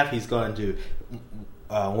staff, he's going to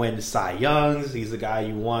win the Cy Youngs, he's the guy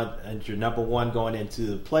you want as your number one going into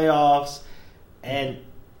the playoffs. And,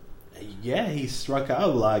 yeah, he struck out a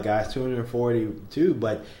lot of guys, 242,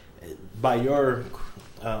 but by your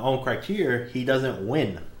own criteria, he doesn't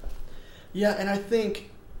win. Yeah, and I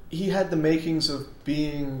think he had the makings of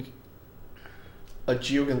being a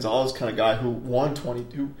Gio Gonzalez kind of guy who won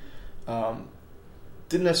 22,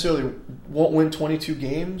 didn't necessarily won't win 22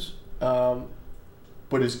 games, but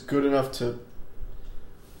is good enough to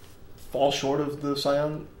fall short of the Cy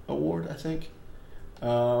Young award. I think.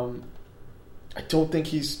 I don't think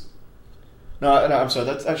he's. No, I'm sorry.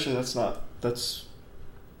 That's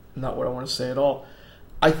not what I want to say at all.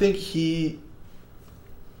 I think he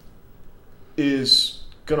is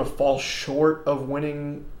going to fall short of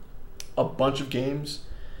winning a bunch of games.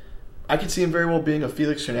 I could see him very well being a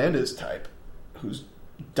Felix Hernandez type who's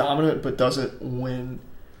dominant but doesn't win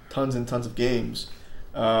tons and tons of games.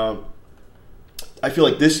 I feel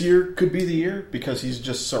like this year could be the year because he's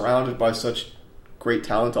just surrounded by such great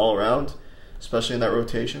talent all around, especially in that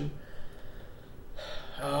rotation.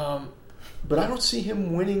 But I don't see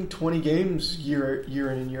him winning 20 games year in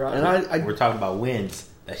and year out. And we're talking about wins.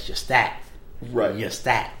 That's your stat. Right. Your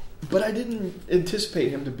stat. But I didn't anticipate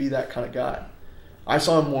him to be that kind of guy. I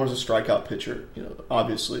saw him more as a strikeout pitcher,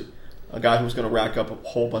 obviously. A guy who's going to rack up a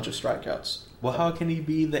whole bunch of strikeouts. Well, how can he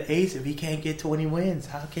be the ace if he can't get 20 wins?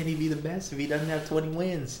 How can he be the best if he doesn't have 20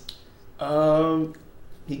 wins?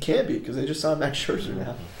 He can't be because they just signed Max Scherzer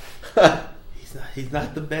now. He's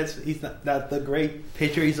not the best. He's not the great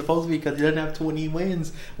pitcher he's supposed to be because he doesn't have 20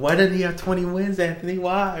 wins. Why doesn't he have 20 wins, Anthony?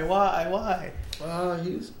 Why?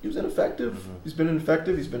 He was ineffective. Mm-hmm. He's been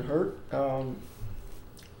ineffective. He's been hurt. That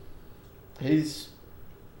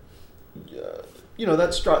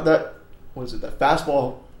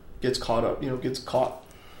fastball gets caught up. Gets caught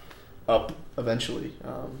up eventually,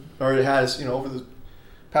 or it has. Over the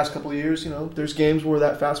past couple of years, there's games where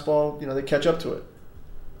that fastball, they catch up to it,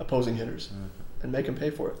 opposing hitters, and make them pay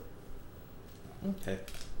for it. Okay.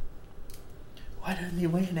 Why doesn't he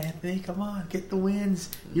win, Anthony? Come on, get the wins.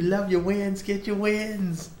 You love your wins. Get your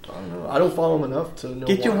wins. I don't know. I don't follow him enough to know.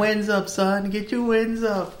 Get your wins up, son. Get your wins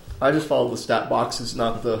up. I just follow the stat boxes,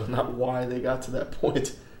 not why they got to that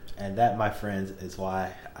point. And that, my friends, is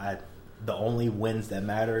why the only wins that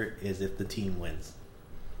matter is if the team wins.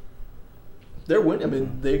 They're winning. I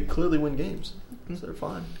mean, they clearly win games, so they're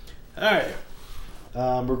fine. All right.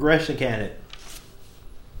 Regression candidate.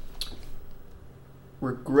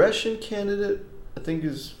 Regression candidate, I think,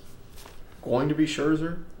 is going to be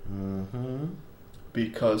Scherzer. Mm-hmm.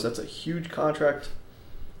 Because that's a huge contract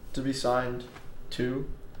to be signed to.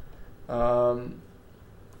 You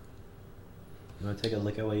want to take a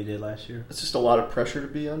look at what he did last year? It's just a lot of pressure to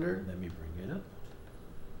be under. Let me bring it up.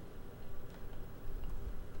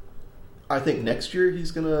 I think next year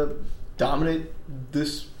he's going to dominate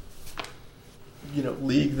this,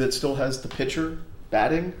 league that still has the pitcher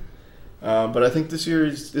batting. But I think this year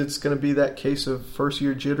it's going to be that case of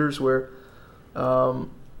first-year jitters where,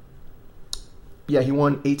 he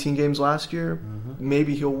won 18 games last year. Mm-hmm.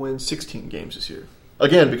 Maybe he'll win 16 games this year.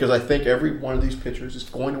 Again, because I think every one of these pitchers is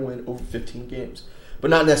going to win over 15 games. But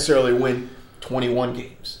not necessarily win 21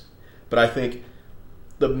 games. But I think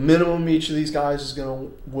the minimum each of these guys is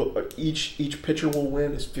going to... Each pitcher will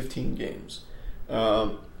win is 15 games.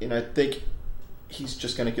 And I think he's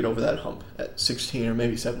just going to get over that hump at 16 or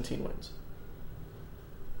maybe 17 wins.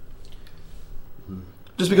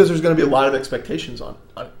 Just because there's going to be a lot of expectations on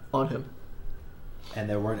him. And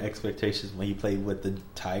there weren't expectations when he played with the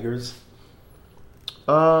Tigers?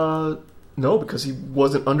 No, because he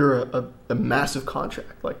wasn't under a massive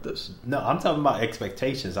contract like this. No, I'm talking about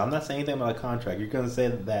expectations. I'm not saying anything about a contract. You're going to say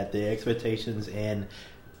that the expectations in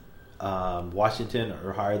Washington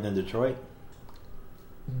are higher than Detroit?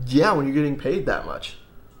 Yeah, when you're getting paid that much.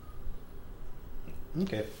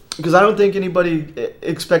 Okay. Because I don't think anybody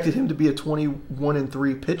expected him to be a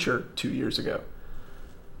 21-3 pitcher 2 years ago.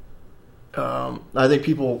 I think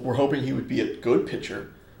people were hoping he would be a good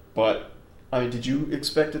pitcher, but did you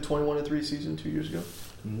expect a 21-3 season 2 years ago?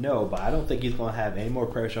 No, but I don't think he's going to have any more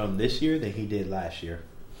pressure on this year than he did last year.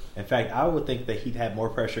 In fact, I would think that he'd have more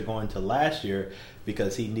pressure going to last year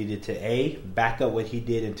because he needed to back up what he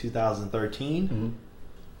did in 2013, mm-hmm.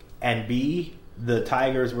 and B, the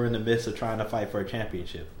Tigers were in the midst of trying to fight for a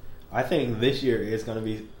championship. I think this year is going to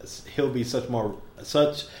be he'll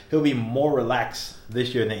be more relaxed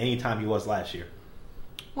this year than any time he was last year.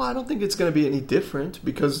 Well, I don't think it's going to be any different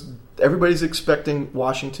because everybody's expecting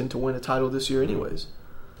Washington to win a title this year anyways.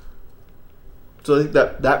 So I think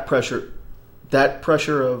that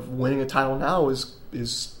pressure of winning a title now is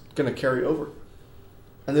going to carry over.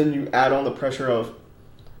 And then you add on the pressure of,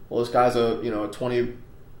 well, this guy's a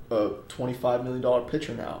 $25 million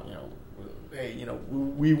pitcher now, Hey,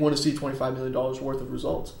 we want to see $25 million worth of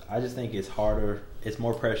results. I just think it's harder. It's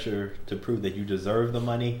more pressure to prove that you deserve the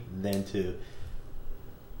money than to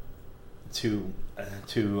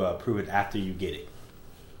prove it after you get it.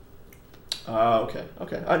 Okay.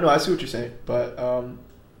 I know. I see what you're saying, but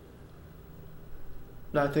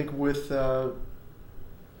I think with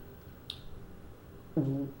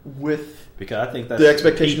because I think that's the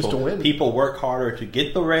expectations to win. People work harder to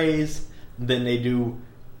get the raise than they do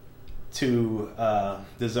to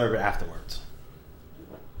deserve it afterwards.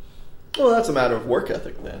 Well, that's a matter of work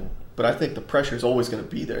ethic then. But I think the pressure is always going to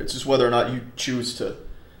be there. It's just whether or not you choose to.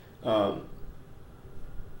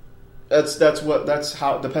 That's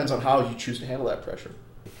how it depends on how you choose to handle that pressure.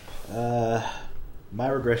 My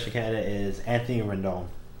regression candidate is Anthony Rendon.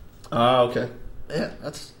 Okay. Yeah,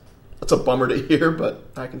 that's a bummer to hear, but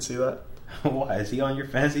I can see that. Why? Is he on your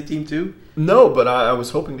fantasy team too? No, but I was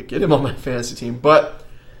hoping to get him on my fantasy team.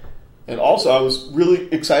 And also, I was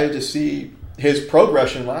really excited to see his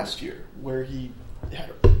progression last year, where he,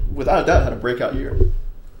 without a doubt, had a breakout year.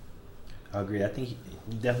 I agree. I think he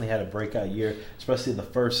definitely had a breakout year, especially the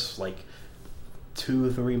first 2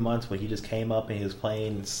 or 3 months when he just came up and he was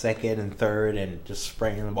playing second and third and just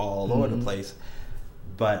spraying the ball all over the place.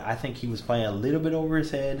 But I think he was playing a little bit over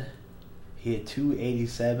his head. He had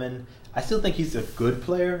 287. I still think he's a good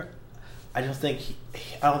player. I don't think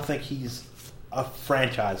he's a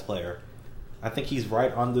franchise player. I think he's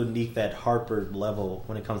right underneath that Harper level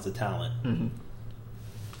when it comes to talent. Mm-hmm.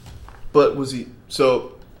 But was he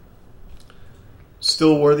still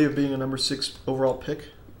worthy of being a number 6 overall pick?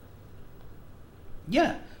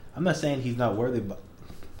 Yeah, I'm not saying he's not worthy,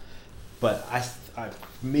 but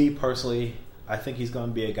me personally, I think he's going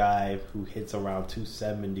to be a guy who hits around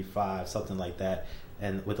 275, something like that,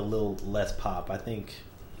 and with a little less pop. I think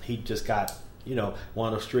he just got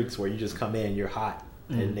one of those streaks where you just come in, you're hot,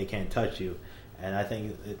 and they can't touch you. And I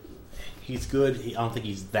think he's good. I don't think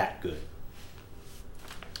he's that good.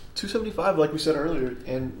 275, like we said earlier,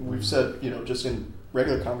 and we've said, just in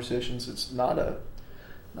regular conversations, it's not a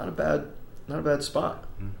bad spot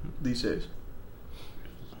these days.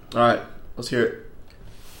 All right, let's hear it.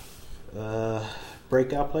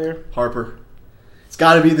 Breakout player? Harper. It's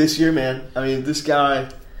got to be this year, man. I mean, this guy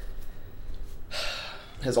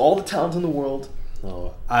has all the talent in the world.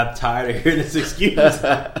 Oh, I'm tired of hearing this excuse.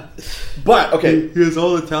 But, okay. He has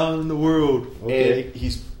all the talent in the world. Okay. And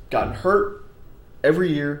he's gotten hurt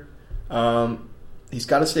every year. He's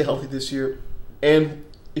got to stay healthy this year. And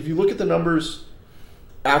if you look at the numbers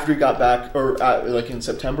after he got back, or like in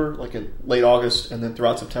September, like in late August, and then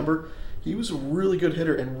throughout September, he was a really good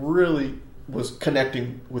hitter and really was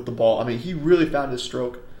connecting with the ball. I mean, he really found his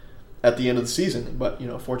stroke at the end of the season. But,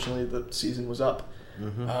 fortunately, the season was up.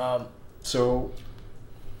 Mm-hmm. So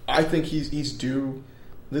I think he's due.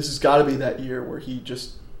 This has got to be that year where he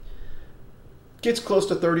just gets close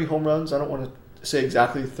to 30 home runs. I don't want to say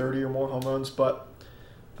exactly 30 or more home runs, but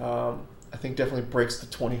I think definitely breaks the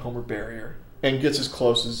 20 homer barrier and gets as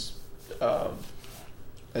close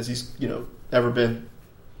as he's ever been.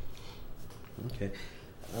 Okay,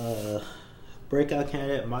 breakout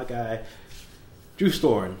candidate, my guy, Drew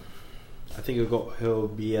Storen. I think he'll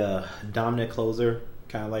be a dominant closer,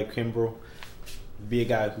 kind of like Kimbrel. Be a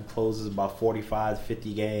guy who closes about 45 to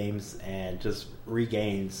 50 games and just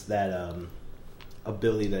regains that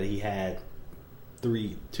ability that he had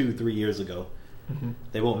 3 years ago. Mm-hmm.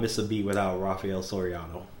 They won't miss a beat without Rafael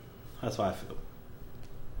Soriano. That's how I feel.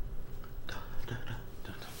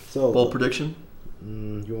 So, bold prediction?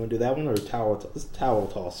 You want to do that one or towel? It's towel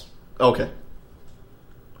toss. Okay.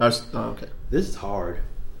 Okay. This is hard.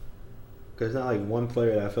 Because it's not like one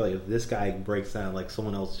player that I feel like if this guy breaks down, like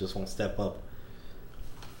someone else just won't step up.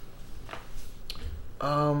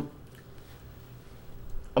 I'm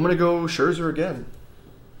going to go Scherzer again.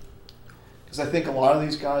 Because I think a lot of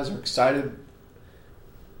these guys are excited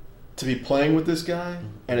to be playing with this guy.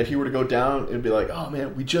 And if he were to go down, it would be like, oh,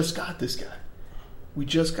 man, we just got this guy. We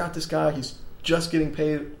just got this guy. He's just getting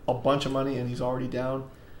paid a bunch of money, and he's already down.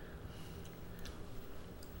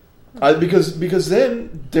 Because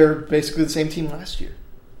then they're basically the same team last year.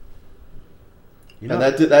 And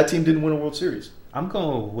that team didn't win a World Series. I'm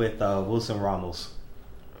going with Wilson Ramos.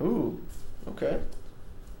 Ooh, okay.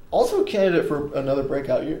 Also a candidate for another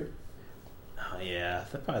breakout year. Oh, yeah.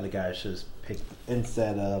 That's probably the guy I should have picked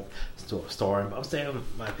instead of Storen. But I'm saying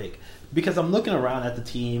my pick. Because I'm looking around at the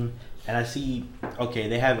team, and I see, okay,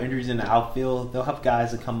 they have injuries in the outfield. They'll have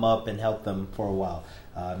guys that come up and help them for a while.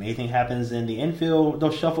 Anything happens in the infield,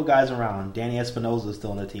 they'll shuffle guys around. Danny Espinosa is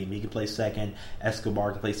still on the team. He can play second.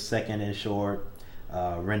 Escobar can play second and short.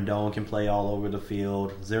 Rendon can play all over the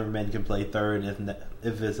field. Zimmerman can play third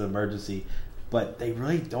if it's an emergency. But they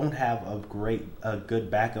really don't have a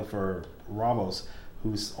good backup for Ramos,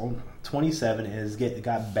 who's 27 and has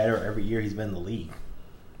got better every year he's been in the league.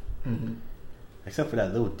 Mm-hmm. Except for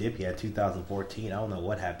that little dip he had 2014. I don't know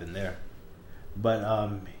what happened there.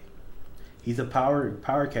 But he's a power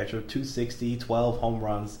catcher, 260, 12 home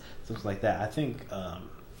runs, something like that. I think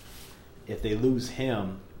if they lose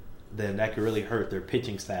him, then that could really hurt their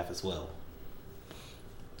pitching staff as well.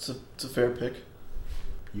 It's a fair pick.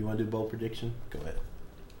 You want to do bold prediction? Go ahead.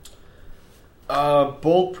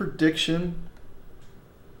 Bold prediction.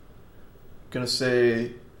 Gonna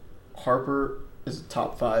say Harper is a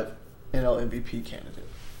top 5 NL MVP candidate.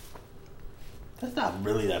 That's not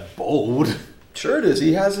really that bold. Sure it is.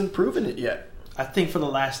 He hasn't proven it yet. I think for the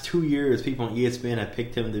last 2 years, people on ESPN have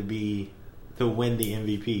picked him to win the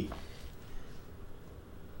MVP.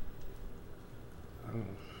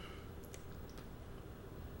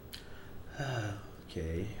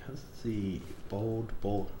 Okay, let's see. Bold.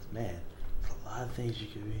 Man, there's a lot of things you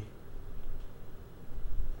could be.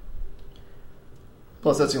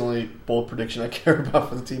 Plus, that's the only bold prediction I care about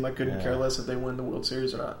for the team. I couldn't care less if they win the World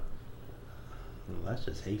Series or not. Well, that's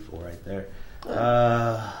just hateful right there.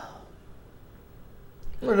 I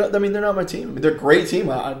mean, they're not my team. I mean, they're a great team.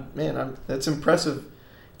 That's impressive.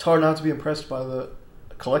 It's hard not to be impressed by the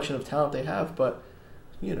collection of talent they have, but,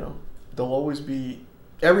 they'll always be...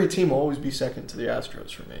 Every team will always be second to the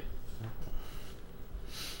Astros for me.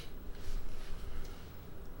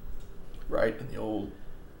 Right? In the old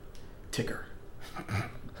ticker.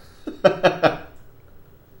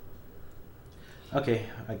 Okay,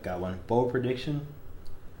 I got one. Bold prediction.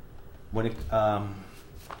 When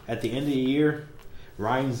at the end of the year,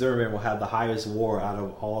 Ryan Zimmerman will have the highest WAR out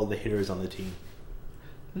of all the hitters on the team.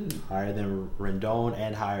 Higher than Rendon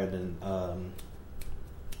and higher than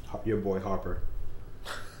your boy Harper.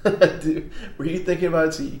 Dude, were you thinking about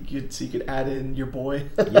it so you could add in your boy?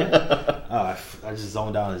 Yeah. I just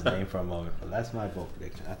zoned down his name for a moment. But that's my bold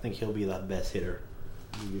prediction. I think he'll be the best hitter.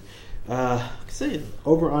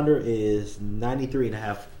 Over under is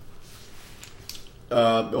 93.5.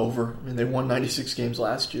 Over. I mean, they won 96 games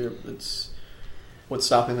last year. what's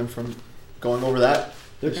stopping them from going over that?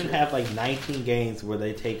 They're going to have like 19 games where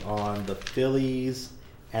they take on the Phillies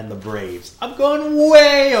and the Braves. I'm going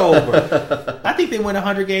way over. I think they win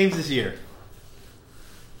 100 games this year.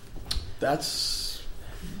 That's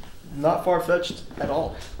not far-fetched at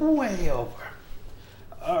all. Way over.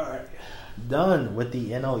 All right. Done with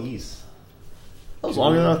the NL East. That was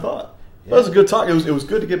longer than I thought. Yeah. That was a good talk. It was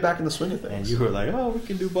good to get back in the swing of things. And you were like, oh, we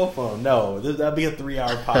can do both of them. No, that'd be a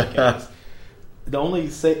 3-hour podcast.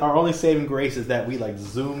 Our only saving grace is that we like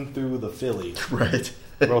zoomed through the Phillies. Right.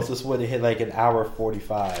 Or else this would have hit like an hour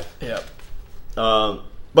 45. Yeah.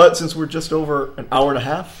 But since we're just over an hour and a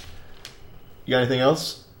half, you got anything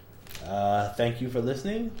else? Thank you for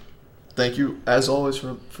listening. Thank you, as always,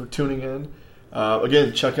 for tuning in.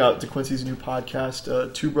 Again, check out DeQuincy's new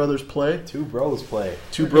podcast, Two Brothers Play. Two Bros Play.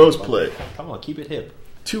 Two Bros Play. Come on, keep it hip.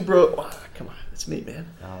 Two Bros... Oh, come on, it's me, man.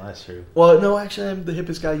 Oh, that's true. Well, no, actually, I'm the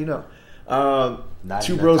hippest guy you know. Not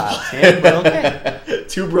Two in Bros the top Play. 10, but okay.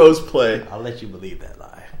 Two Bros Play. I'll let you believe that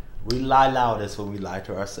lie. We lie loudest when we lie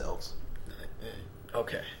to ourselves.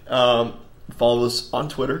 Okay. Follow us on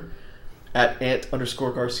Twitter at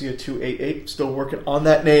 @Ant_Garcia288. Still working on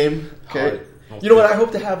that name. Okay. You know what? I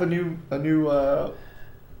hope to have a new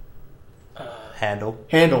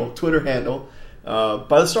Twitter handle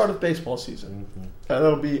by the start of baseball season. Mm-hmm.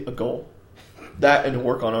 That'll be a goal. That and to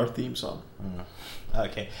work on our theme song.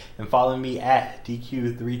 Okay. And follow me at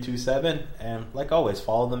DQ327. And like always,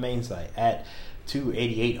 follow the main site at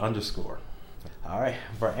 288_. All right.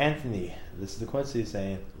 For Anthony, this is DeQuincy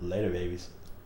saying later, babies.